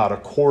 we have about a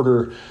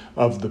quarter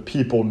of the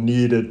people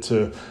needed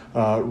to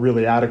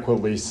really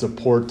adequately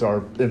support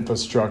our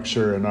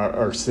infrastructure and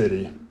our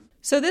city.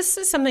 So this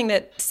is something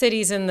that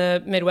cities in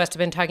the Midwest have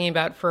been talking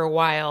about for a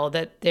while,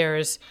 that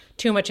there's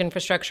too much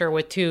infrastructure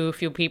with too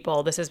few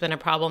people. This has been a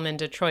problem in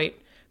Detroit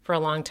for a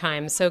long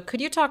time. So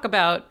could you talk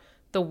about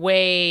the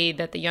way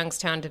that the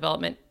Youngstown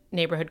Development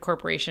Neighborhood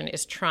Corporation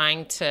is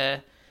trying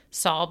to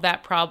solve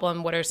that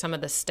problem? What are some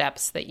of the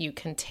steps that you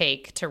can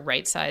take to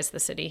right-size the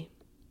city?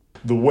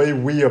 The way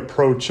we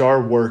approach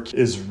our work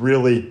is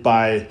really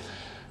by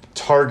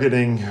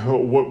targeting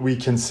what we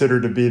consider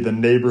to be the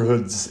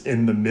neighborhoods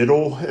in the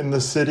middle in the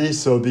city.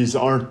 So these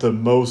aren't the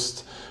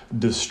most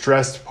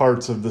distressed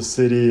parts of the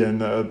city,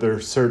 and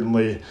they're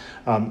certainly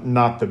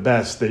not the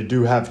best. They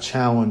do have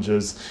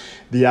challenges.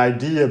 The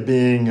idea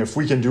being, if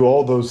we can do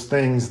all those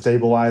things,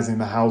 stabilizing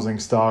the housing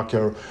stock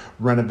or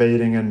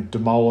renovating and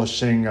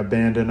demolishing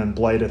abandoned and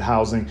blighted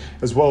housing,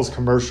 as well as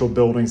commercial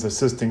buildings,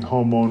 assisting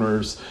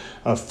homeowners,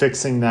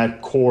 fixing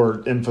that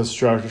core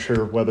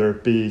infrastructure, whether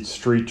it be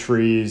street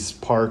trees,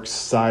 parks,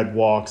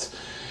 sidewalks,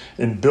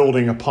 and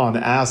building upon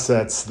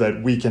assets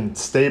that we can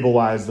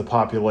stabilize the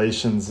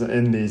populations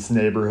in these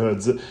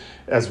neighborhoods,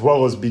 as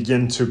well as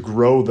begin to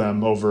grow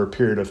them over a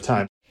period of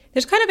time.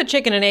 There's kind of a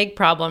chicken and egg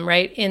problem,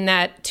 right? In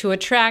that to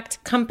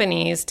attract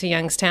companies to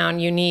Youngstown,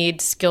 you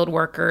need skilled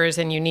workers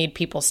and you need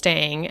people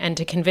staying. And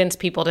to convince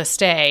people to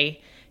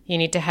stay, you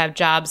need to have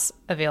jobs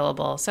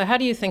available. So how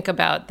do you think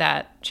about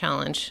that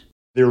challenge?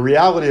 The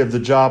reality of the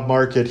job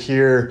market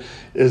here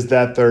is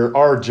that there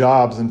are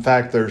jobs. In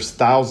fact, there's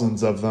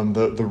thousands of them.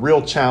 The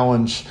real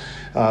challenge,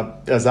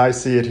 as I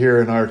see it here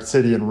in our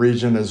city and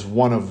region, is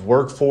one of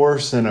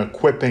workforce and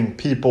equipping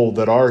people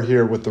that are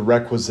here with the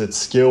requisite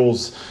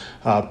skills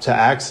to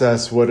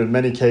access what in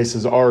many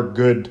cases are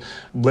good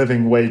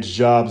living wage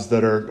jobs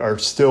that are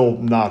still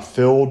not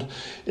filled.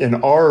 In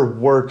our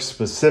work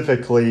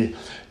specifically,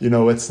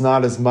 it's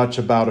not as much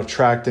about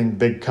attracting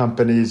big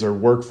companies or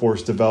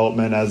workforce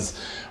development as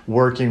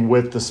working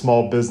with the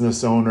small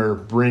business owner,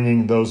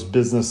 bringing those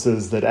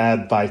businesses that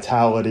add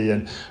vitality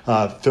and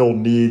fill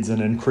needs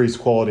and increase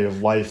quality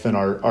of life in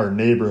our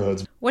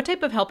neighborhoods. What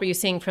type of help are you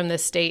seeing from the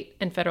state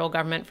and federal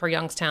government for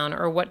Youngstown,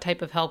 or what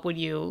type of help would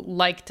you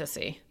like to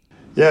see?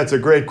 Yeah, it's a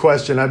great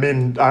question. I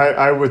mean,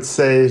 I would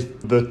say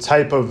the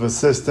type of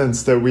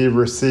assistance that we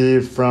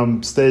receive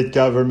from state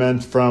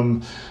government,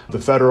 from the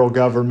federal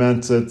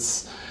government,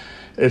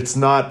 it's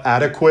not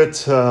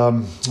adequate.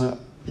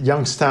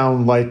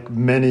 Youngstown, like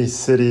many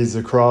cities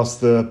across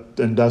the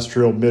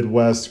industrial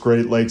Midwest,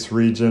 Great Lakes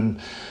region,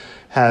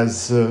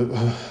 has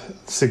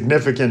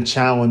significant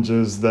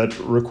challenges that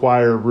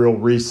require real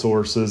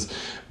resources.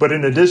 But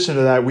in addition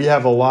to that, we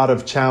have a lot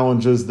of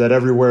challenges that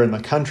everywhere in the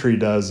country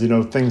does.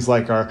 Things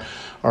like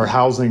our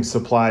housing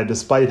supply.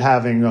 Despite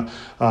having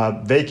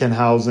vacant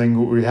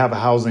housing, we have a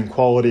housing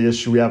quality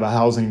issue, we have a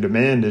housing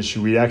demand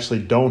issue. We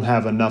actually don't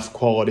have enough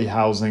quality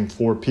housing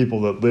for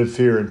people that live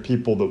here and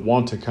people that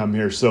want to come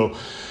here. So,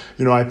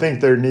 I think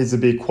there needs to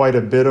be quite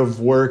a bit of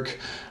work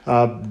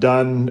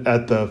done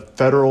at the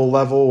federal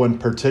level in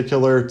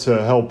particular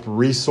to help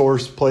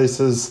resource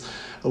places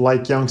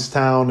like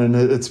Youngstown and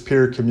its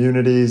peer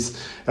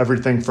communities,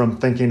 everything from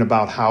thinking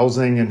about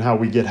housing and how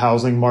we get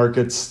housing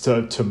markets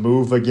to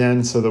move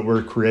again so that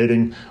we're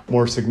creating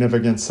more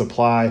significant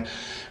supply,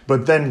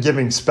 but then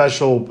giving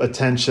special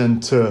attention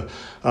to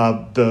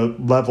the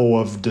level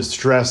of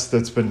distress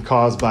that's been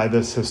caused by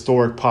this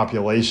historic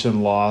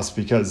population loss,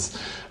 because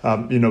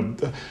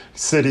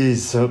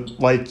cities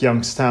like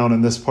Youngstown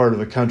in this part of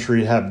the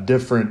country have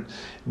different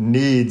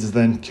needs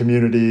than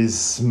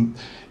communities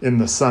in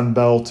the Sun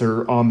Belt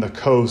or on the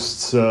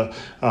coasts. So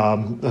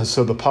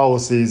the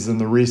policies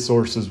and the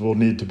resources will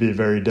need to be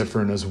very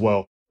different as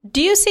well.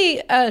 Do you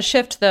see a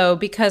shift, though?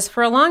 Because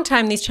for a long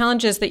time, these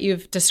challenges that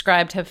you've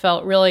described have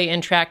felt really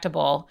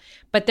intractable.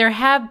 But there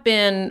have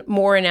been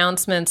more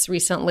announcements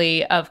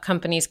recently of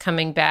companies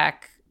coming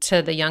back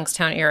to the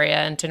Youngstown area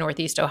and to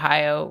Northeast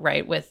Ohio,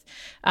 right, with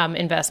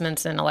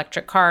investments in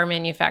electric car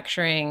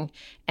manufacturing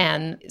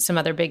and some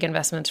other big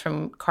investments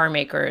from car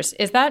makers.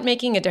 Is that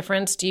making a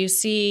difference? Do you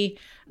see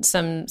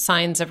some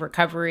signs of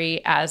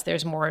recovery as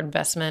there's more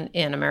investment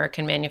in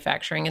American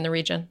manufacturing in the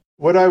region?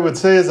 What I would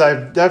say is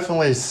I've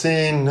definitely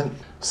seen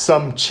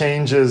some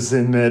changes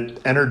in that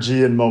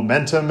energy and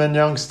momentum in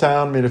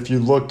Youngstown. I mean, if you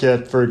look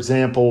at, for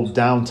example,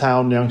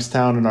 downtown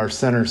Youngstown in our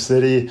center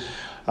city,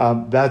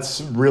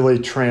 that's really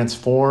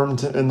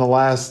transformed in the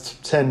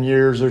last 10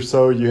 years or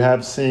so. You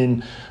have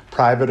seen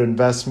private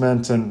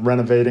investment and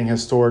renovating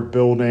historic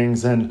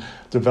buildings and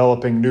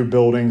developing new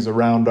buildings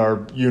around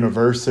our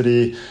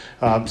university.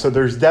 So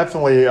there's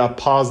definitely a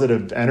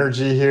positive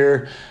energy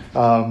here,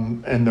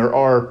 and there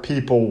are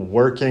people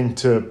working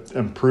to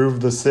improve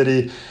the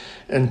city.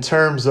 In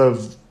terms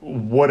of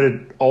what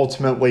it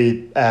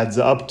ultimately adds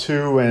up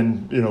to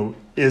and,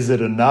 is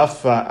it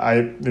enough?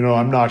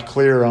 I'm not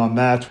clear on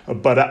that,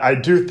 but I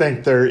do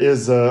think there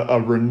is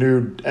a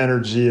renewed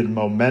energy and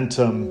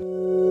momentum.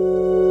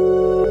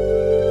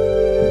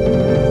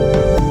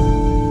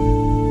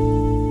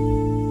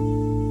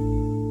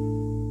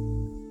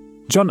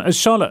 John, as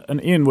Charlotte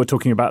and Ian were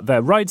talking about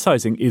there,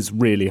 right-sizing is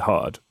really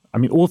hard. I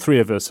mean, all three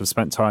of us have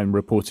spent time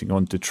reporting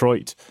on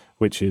Detroit,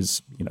 which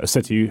is a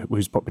city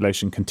whose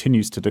population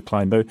continues to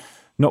decline, though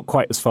not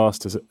quite as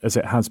fast as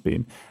it has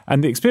been.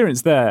 And the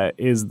experience there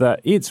is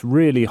that it's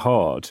really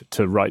hard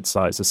to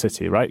right-size a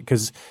city, right?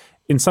 Because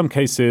in some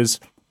cases,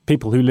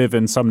 people who live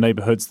in some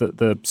neighborhoods that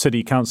the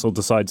city council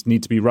decides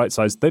need to be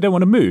right-sized, they don't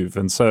want to move.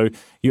 And so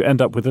you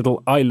end up with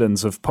little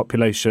islands of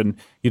population.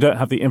 You don't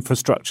have the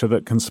infrastructure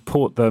that can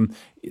support them.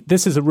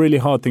 This is a really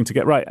hard thing to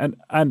get right.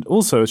 And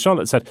also, as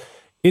Charlotte said,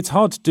 it's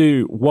hard to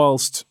do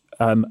whilst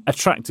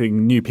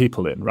attracting new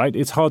people in, right?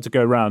 It's hard to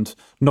go around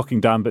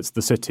knocking down bits of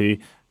the city,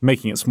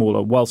 making it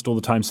smaller, whilst all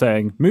the time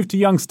saying, move to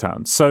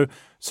Youngstown. So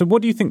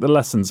what do you think the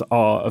lessons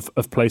are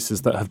of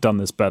places that have done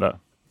this better?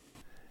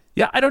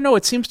 Yeah, I don't know.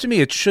 It seems to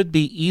me it should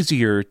be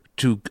easier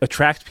to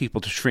attract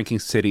people to shrinking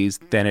cities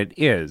than it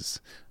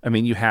is. I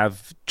mean, you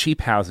have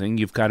cheap housing.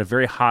 You've got a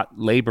very hot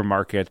labor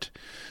market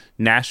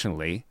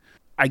nationally.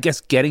 I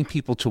guess getting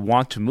people to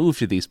want to move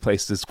to these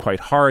places is quite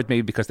hard,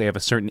 maybe because they have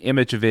a certain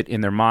image of it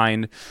in their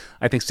mind.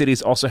 I think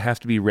cities also have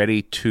to be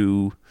ready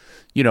to,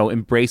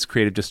 embrace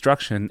creative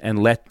destruction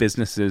and let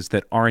businesses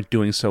that aren't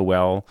doing so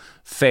well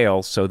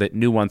fail so that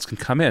new ones can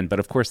come in. But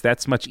of course,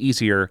 that's much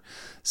easier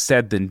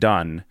said than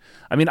done.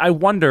 I mean, I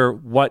wonder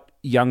what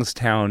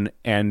Youngstown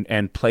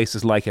and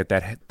places like it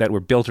that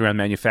were built around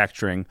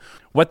manufacturing,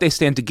 what they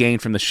stand to gain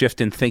from the shift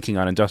in thinking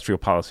on industrial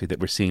policy that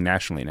we're seeing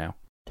nationally now.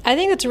 I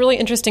think that's a really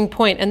interesting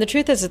point. And the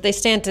truth is that they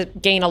stand to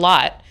gain a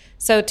lot.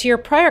 So to your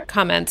prior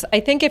comments, I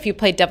think if you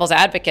play devil's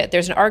advocate,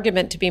 there's an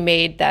argument to be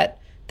made that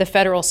the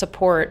federal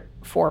support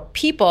for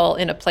people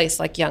in a place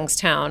like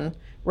Youngstown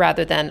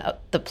rather than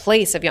the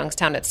place of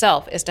Youngstown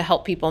itself, is to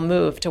help people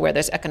move to where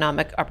there's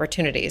economic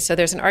opportunities. So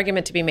there's an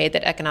argument to be made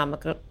that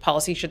economic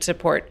policy should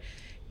support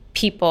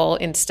people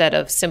instead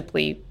of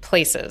simply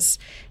places.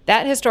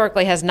 That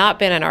historically has not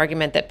been an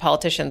argument that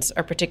politicians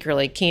are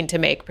particularly keen to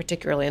make,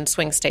 particularly in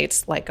swing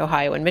states like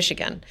Ohio and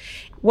Michigan.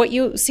 What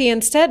you see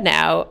instead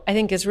now, I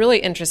think, is really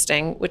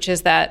interesting, which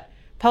is that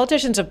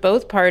politicians of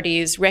both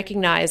parties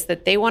recognize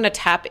that they want to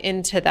tap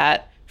into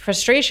that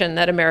frustration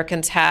that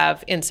Americans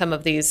have in some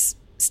of these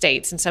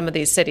states, in some of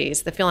these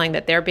cities, the feeling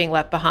that they're being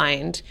left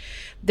behind.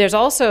 There's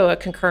also a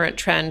concurrent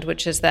trend,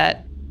 which is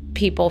that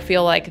people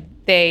feel like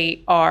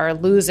they are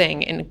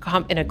losing in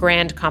a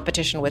grand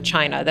competition with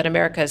China, that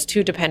America is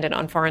too dependent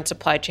on foreign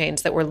supply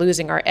chains, that we're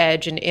losing our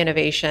edge in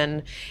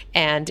innovation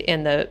and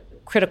in the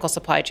critical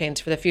supply chains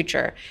for the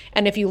future.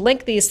 And if you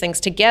link these things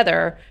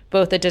together,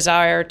 both a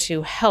desire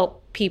to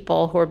help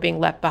people who are being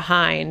left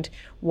behind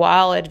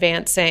while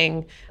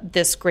advancing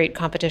this great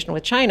competition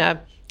with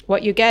China,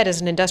 what you get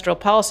is an industrial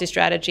policy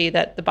strategy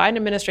that the Biden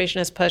administration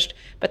has pushed,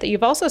 but that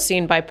you've also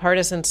seen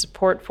bipartisan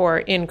support for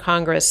in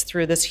Congress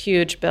through this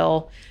huge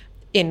bill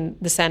in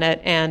the Senate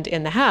and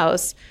in the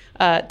House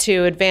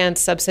to advance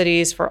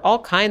subsidies for all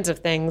kinds of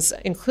things,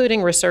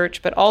 including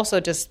research, but also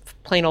just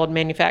plain old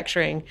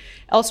manufacturing.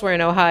 Elsewhere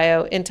in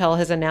Ohio, Intel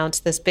has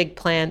announced this big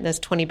plan, this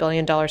 $20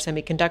 billion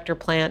semiconductor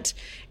plant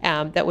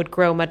that would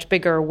grow much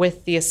bigger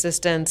with the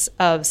assistance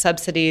of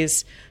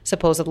subsidies,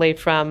 supposedly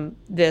from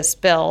this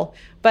bill.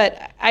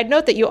 But I'd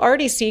note that you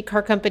already see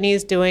car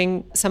companies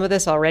doing some of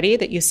this already,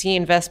 that you see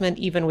investment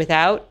even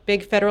without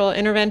big federal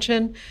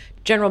intervention.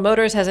 General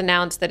Motors has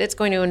announced that it's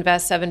going to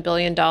invest $7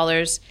 billion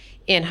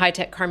in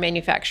high-tech car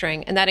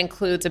manufacturing, and that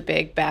includes a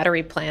big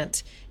battery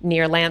plant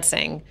near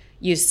Lansing.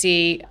 You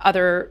see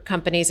other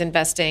companies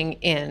investing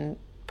in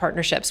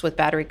partnerships with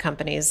battery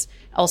companies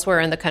elsewhere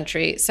in the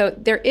country. So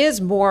there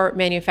is more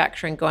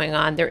manufacturing going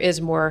on. There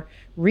is more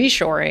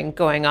reshoring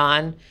going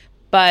on.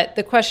 But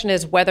the question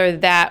is whether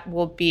that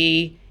will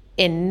be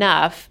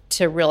enough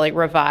to really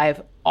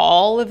revive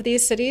all of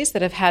these cities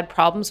that have had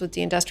problems with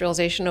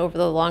deindustrialization over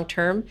the long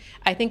term.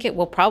 I think it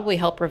will probably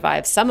help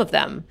revive some of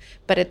them,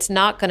 but it's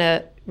not going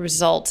to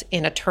result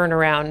in a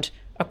turnaround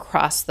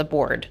across the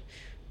board.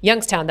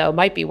 Youngstown, though,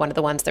 might be one of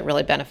the ones that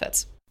really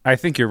benefits. I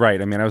think you're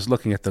right. I mean, I was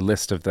looking at the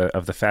list of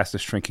the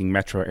fastest shrinking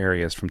metro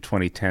areas from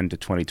 2010 to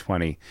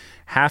 2020.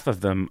 Half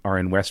of them are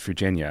in West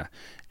Virginia,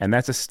 and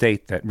that's a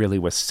state that really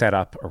was set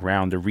up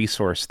around a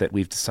resource that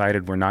we've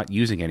decided we're not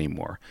using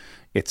anymore.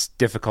 It's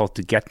difficult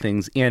to get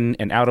things in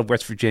and out of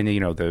West Virginia. You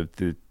know,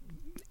 the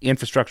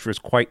infrastructure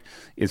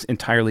is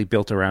entirely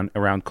built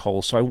around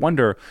coal. So I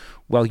wonder,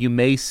 well, you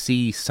may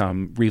see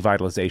some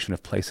revitalization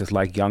of places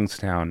like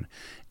Youngstown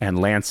and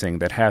Lansing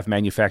that have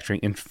manufacturing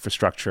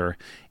infrastructure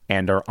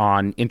and are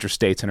on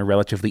interstates and are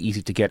relatively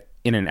easy to get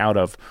in and out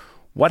of.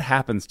 What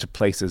happens to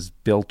places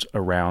built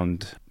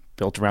around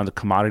a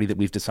commodity that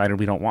we've decided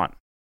we don't want?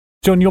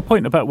 John, your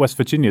point about West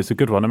Virginia is a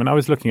good one. I mean, I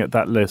was looking at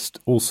that list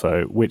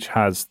also, which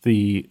has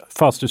the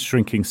fastest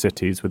shrinking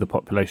cities with a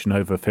population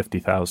over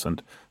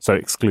 50,000. So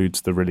it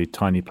excludes the really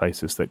tiny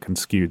places that can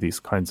skew these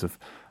kinds of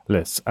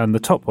lists. And the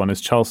top one is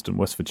Charleston,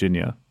 West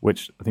Virginia,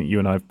 which I think you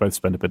and I have both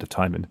spent a bit of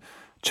time in.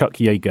 Chuck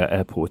Yeager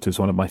Airport is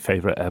one of my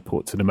favorite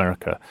airports in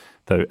America,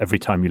 though every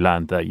time you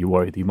land there, you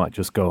worry that you might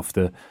just go off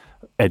the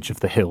edge of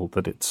the hill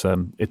that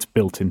it's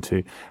built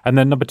into. And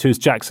then number 2 is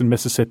Jackson,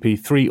 Mississippi,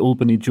 3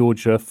 Albany,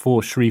 Georgia,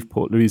 4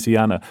 Shreveport,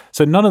 Louisiana.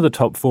 So none of the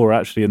top 4 are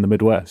actually in the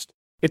Midwest.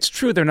 It's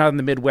true they're not in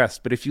the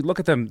Midwest, but if you look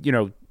at them, you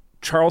know,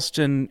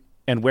 Charleston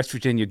and West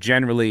Virginia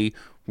generally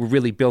were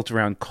really built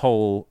around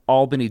coal.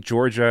 Albany,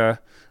 Georgia,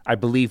 I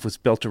believe, was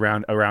built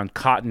around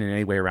cotton and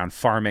anyway around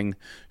farming.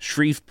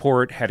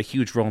 Shreveport had a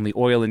huge role in the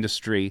oil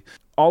industry.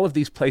 All of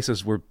these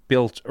places were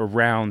built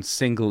around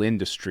single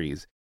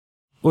industries.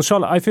 Well,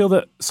 Charlotte, I feel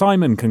that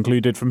Simon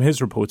concluded from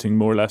his reporting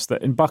more or less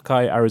that in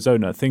Buckeye,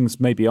 Arizona, things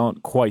maybe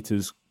aren't quite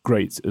as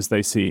great as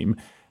they seem.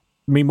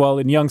 Meanwhile,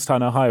 in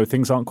Youngstown, Ohio,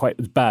 things aren't quite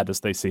as bad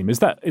as they seem. Is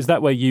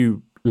that where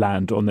you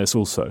land on this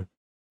also?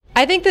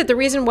 I think that the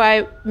reason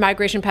why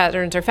migration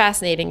patterns are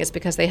fascinating is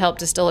because they help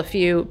distill a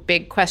few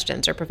big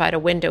questions or provide a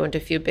window into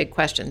a few big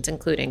questions,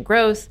 including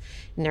growth,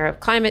 narrow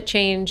climate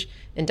change,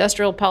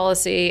 industrial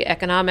policy,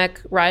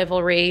 economic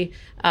rivalry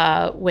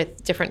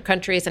with different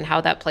countries and how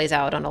that plays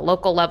out on a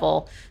local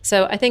level.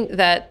 So I think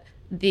that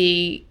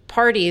the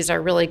parties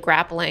are really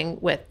grappling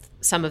with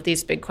some of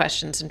these big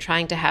questions and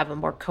trying to have a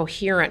more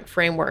coherent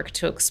framework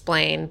to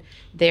explain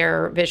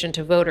their vision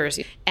to voters.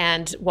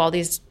 And while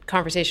these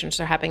conversations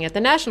are happening at the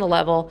national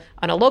level,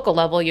 on a local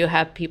level, you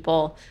have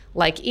people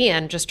like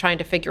Ian just trying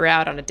to figure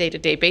out on a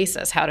day-to-day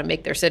basis how to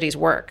make their cities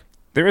work.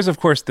 There is, of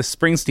course, the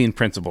Springsteen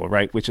principle,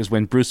 right, which is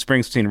when Bruce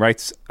Springsteen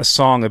writes a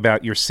song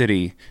about your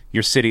city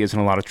is in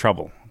a lot of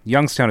trouble.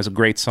 Youngstown is a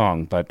great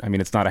song, but, I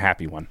mean, it's not a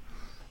happy one.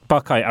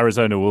 Buckeye,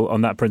 Arizona will,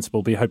 on that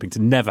principle, be hoping to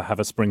never have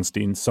a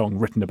Springsteen song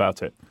written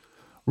about it.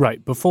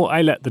 Right, before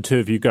I let the two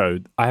of you go,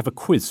 I have a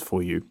quiz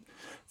for you.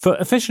 For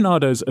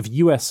aficionados of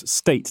US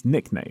state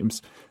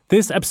nicknames,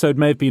 this episode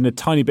may have been a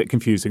tiny bit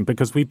confusing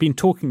because we've been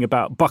talking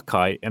about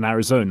Buckeye in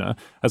Arizona,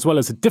 as well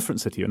as a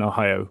different city in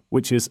Ohio,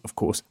 which is, of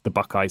course, the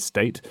Buckeye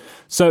State.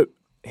 So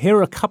here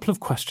are a couple of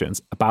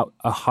questions about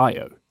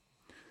Ohio.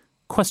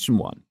 Question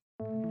 1.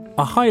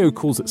 Ohio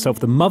calls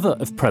itself the mother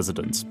of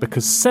presidents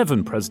because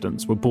 7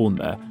 presidents were born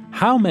there.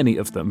 How many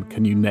of them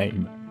can you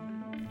name?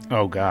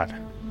 Oh, God.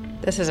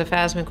 This is a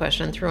FASMA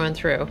question through and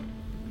through.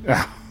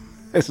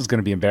 This is going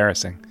to be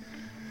embarrassing.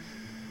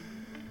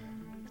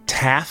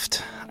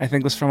 Taft, I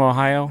think, was from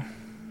Ohio.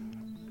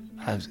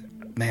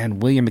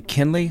 William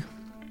McKinley.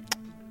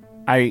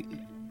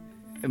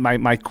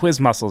 My quiz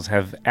muscles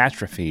have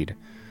atrophied.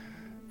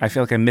 I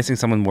feel like I'm missing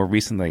someone more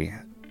recently.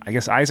 I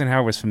guess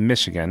Eisenhower was from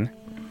Michigan.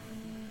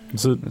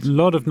 There's a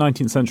lot of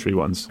 19th century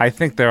ones. I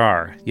think there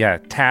are. Yeah,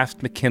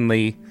 Taft,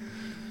 McKinley.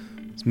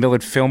 Is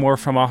Millard Fillmore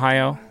from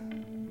Ohio?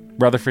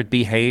 Rutherford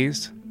B.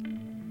 Hayes?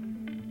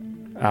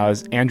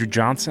 Is Andrew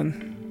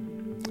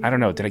Johnson? I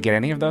don't know. Did I get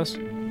any of those?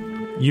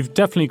 You've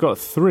definitely got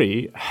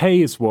 3.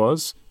 Hayes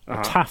was,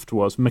 Taft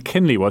was,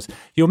 McKinley was.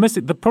 You're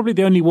missing, probably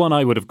the only one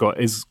I would have got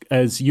is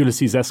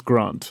Ulysses S.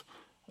 Grant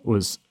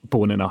was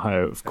born in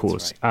Ohio, of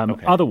course. Right.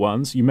 Okay. Other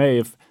ones you may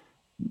have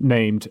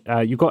named,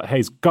 you got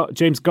Hayes,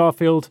 James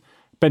Garfield,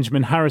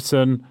 Benjamin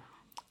Harrison,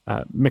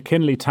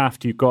 McKinley,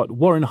 Taft. You got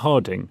Warren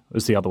Harding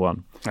was the other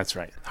one. That's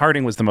right.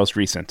 Harding was the most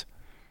recent.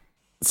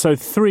 So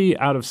 3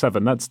 out of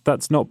 7.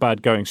 That's not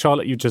bad going.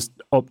 Charlotte, you just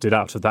opted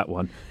out of that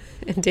one.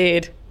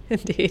 Indeed.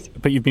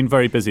 But you've been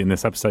very busy in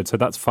this episode, so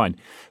that's fine.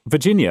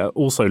 Virginia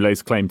also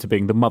lays claim to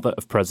being the mother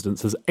of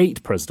presidents, as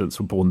 8 presidents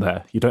were born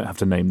there. You don't have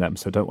to name them,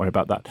 so don't worry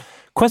about that.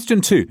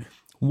 Question 2.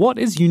 What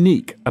is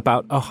unique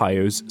about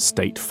Ohio's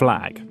state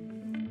flag?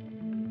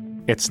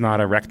 It's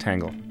not a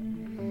rectangle.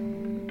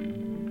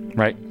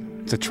 Right?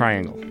 It's a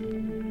triangle.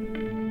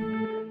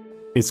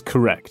 Is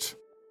correct.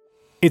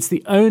 It's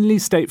the only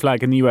state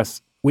flag in the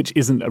US which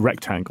isn't a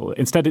rectangle.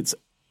 Instead,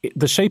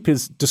 the shape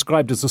is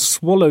described as a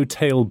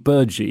swallowtail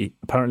burgee,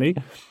 apparently,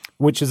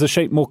 which is a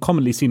shape more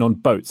commonly seen on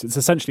boats. It's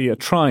essentially a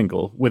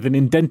triangle with an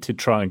indented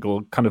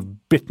triangle kind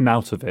of bitten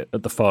out of it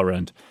at the far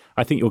end.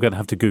 I think you're going to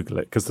have to Google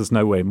it because there's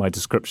no way my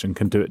description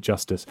can do it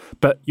justice.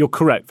 But you're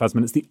correct,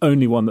 Fasman. It's the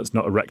only one that's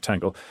not a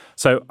rectangle.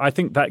 So I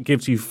think that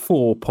gives you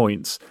 4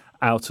 points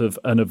out of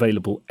an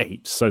available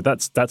 8. So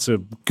that's a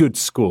good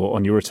score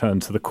on your return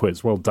to the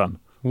quiz. Well done.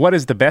 What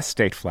is the best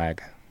state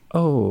flag?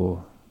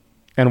 Oh.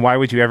 And why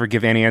would you ever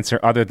give any answer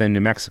other than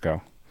New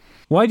Mexico?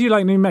 Why do you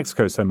like New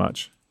Mexico so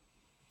much?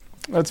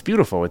 Well, it's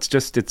beautiful.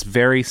 It's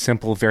very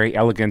simple, very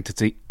elegant.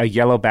 It's a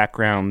yellow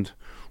background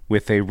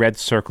with a red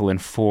circle and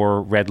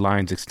 4 red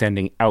lines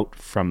extending out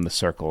from the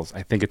circles.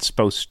 I think it's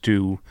supposed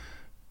to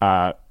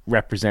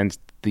represent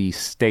the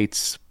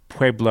state's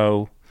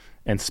Pueblo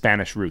and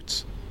Spanish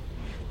roots.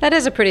 That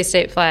is a pretty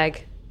state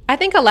flag. I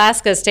think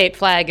Alaska's state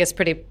flag is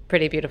pretty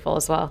beautiful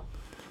as well.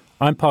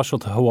 I'm partial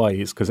to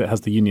Hawaii's because it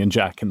has the Union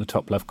Jack in the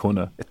top left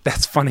corner.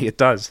 That's funny, it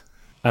does.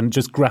 And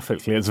just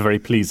graphically, it's a very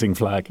pleasing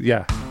flag.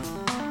 Yeah.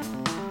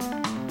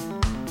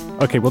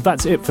 Okay, well,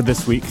 that's it for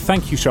this week.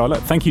 Thank you,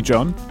 Charlotte. Thank you,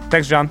 John.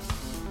 Thanks, John.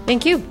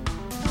 Thank you.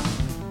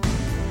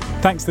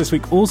 Thanks this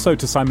week also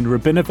to Simon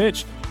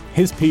Rabinovich.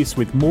 His piece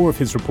with more of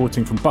his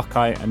reporting from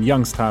Buckeye and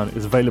Youngstown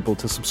is available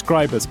to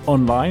subscribers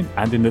online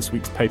and in this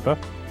week's paper.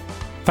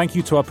 Thank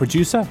you to our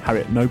producer,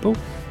 Harriet Noble,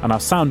 and our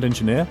sound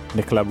engineer,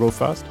 Nicola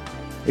Rofast.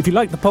 If you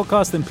like the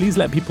podcast, then please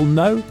let people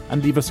know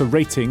and leave us a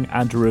rating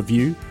and a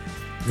review. You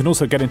can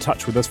also get in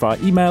touch with us via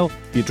email.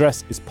 The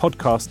address is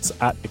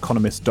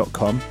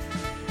podcasts@economist.com.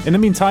 In the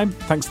meantime,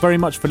 thanks very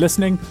much for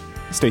listening.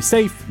 Stay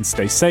safe and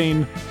stay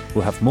sane.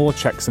 We'll have more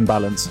Checks and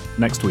Balance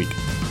next week.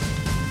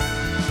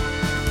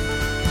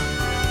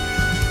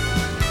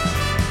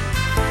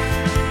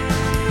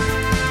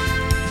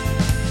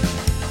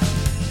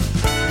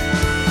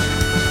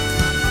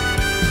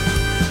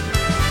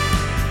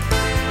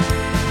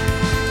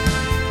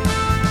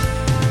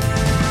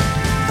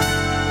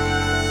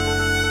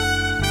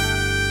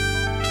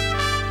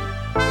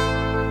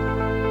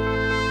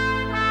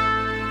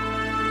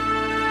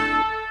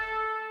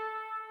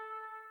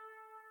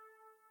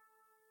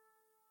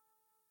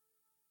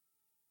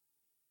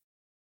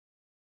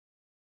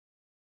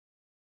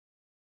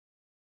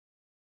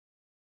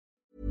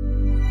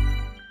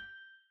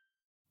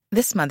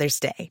 This Mother's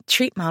Day,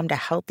 treat mom to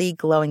healthy,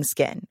 glowing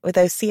skin with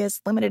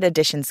Osea's limited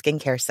edition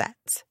skincare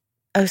sets.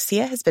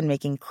 Osea has been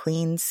making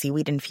clean,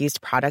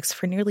 seaweed-infused products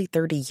for nearly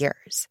 30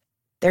 years.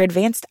 Their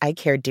advanced eye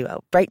care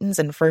duo brightens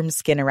and firms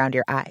skin around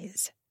your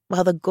eyes,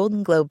 while the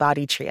Golden Glow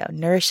Body Trio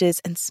nourishes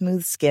and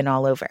smooths skin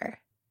all over.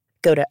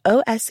 Go to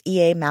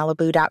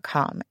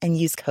OSEAMalibu.com and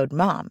use code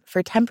MOM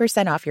for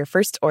 10% off your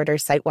first order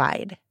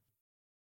site-wide.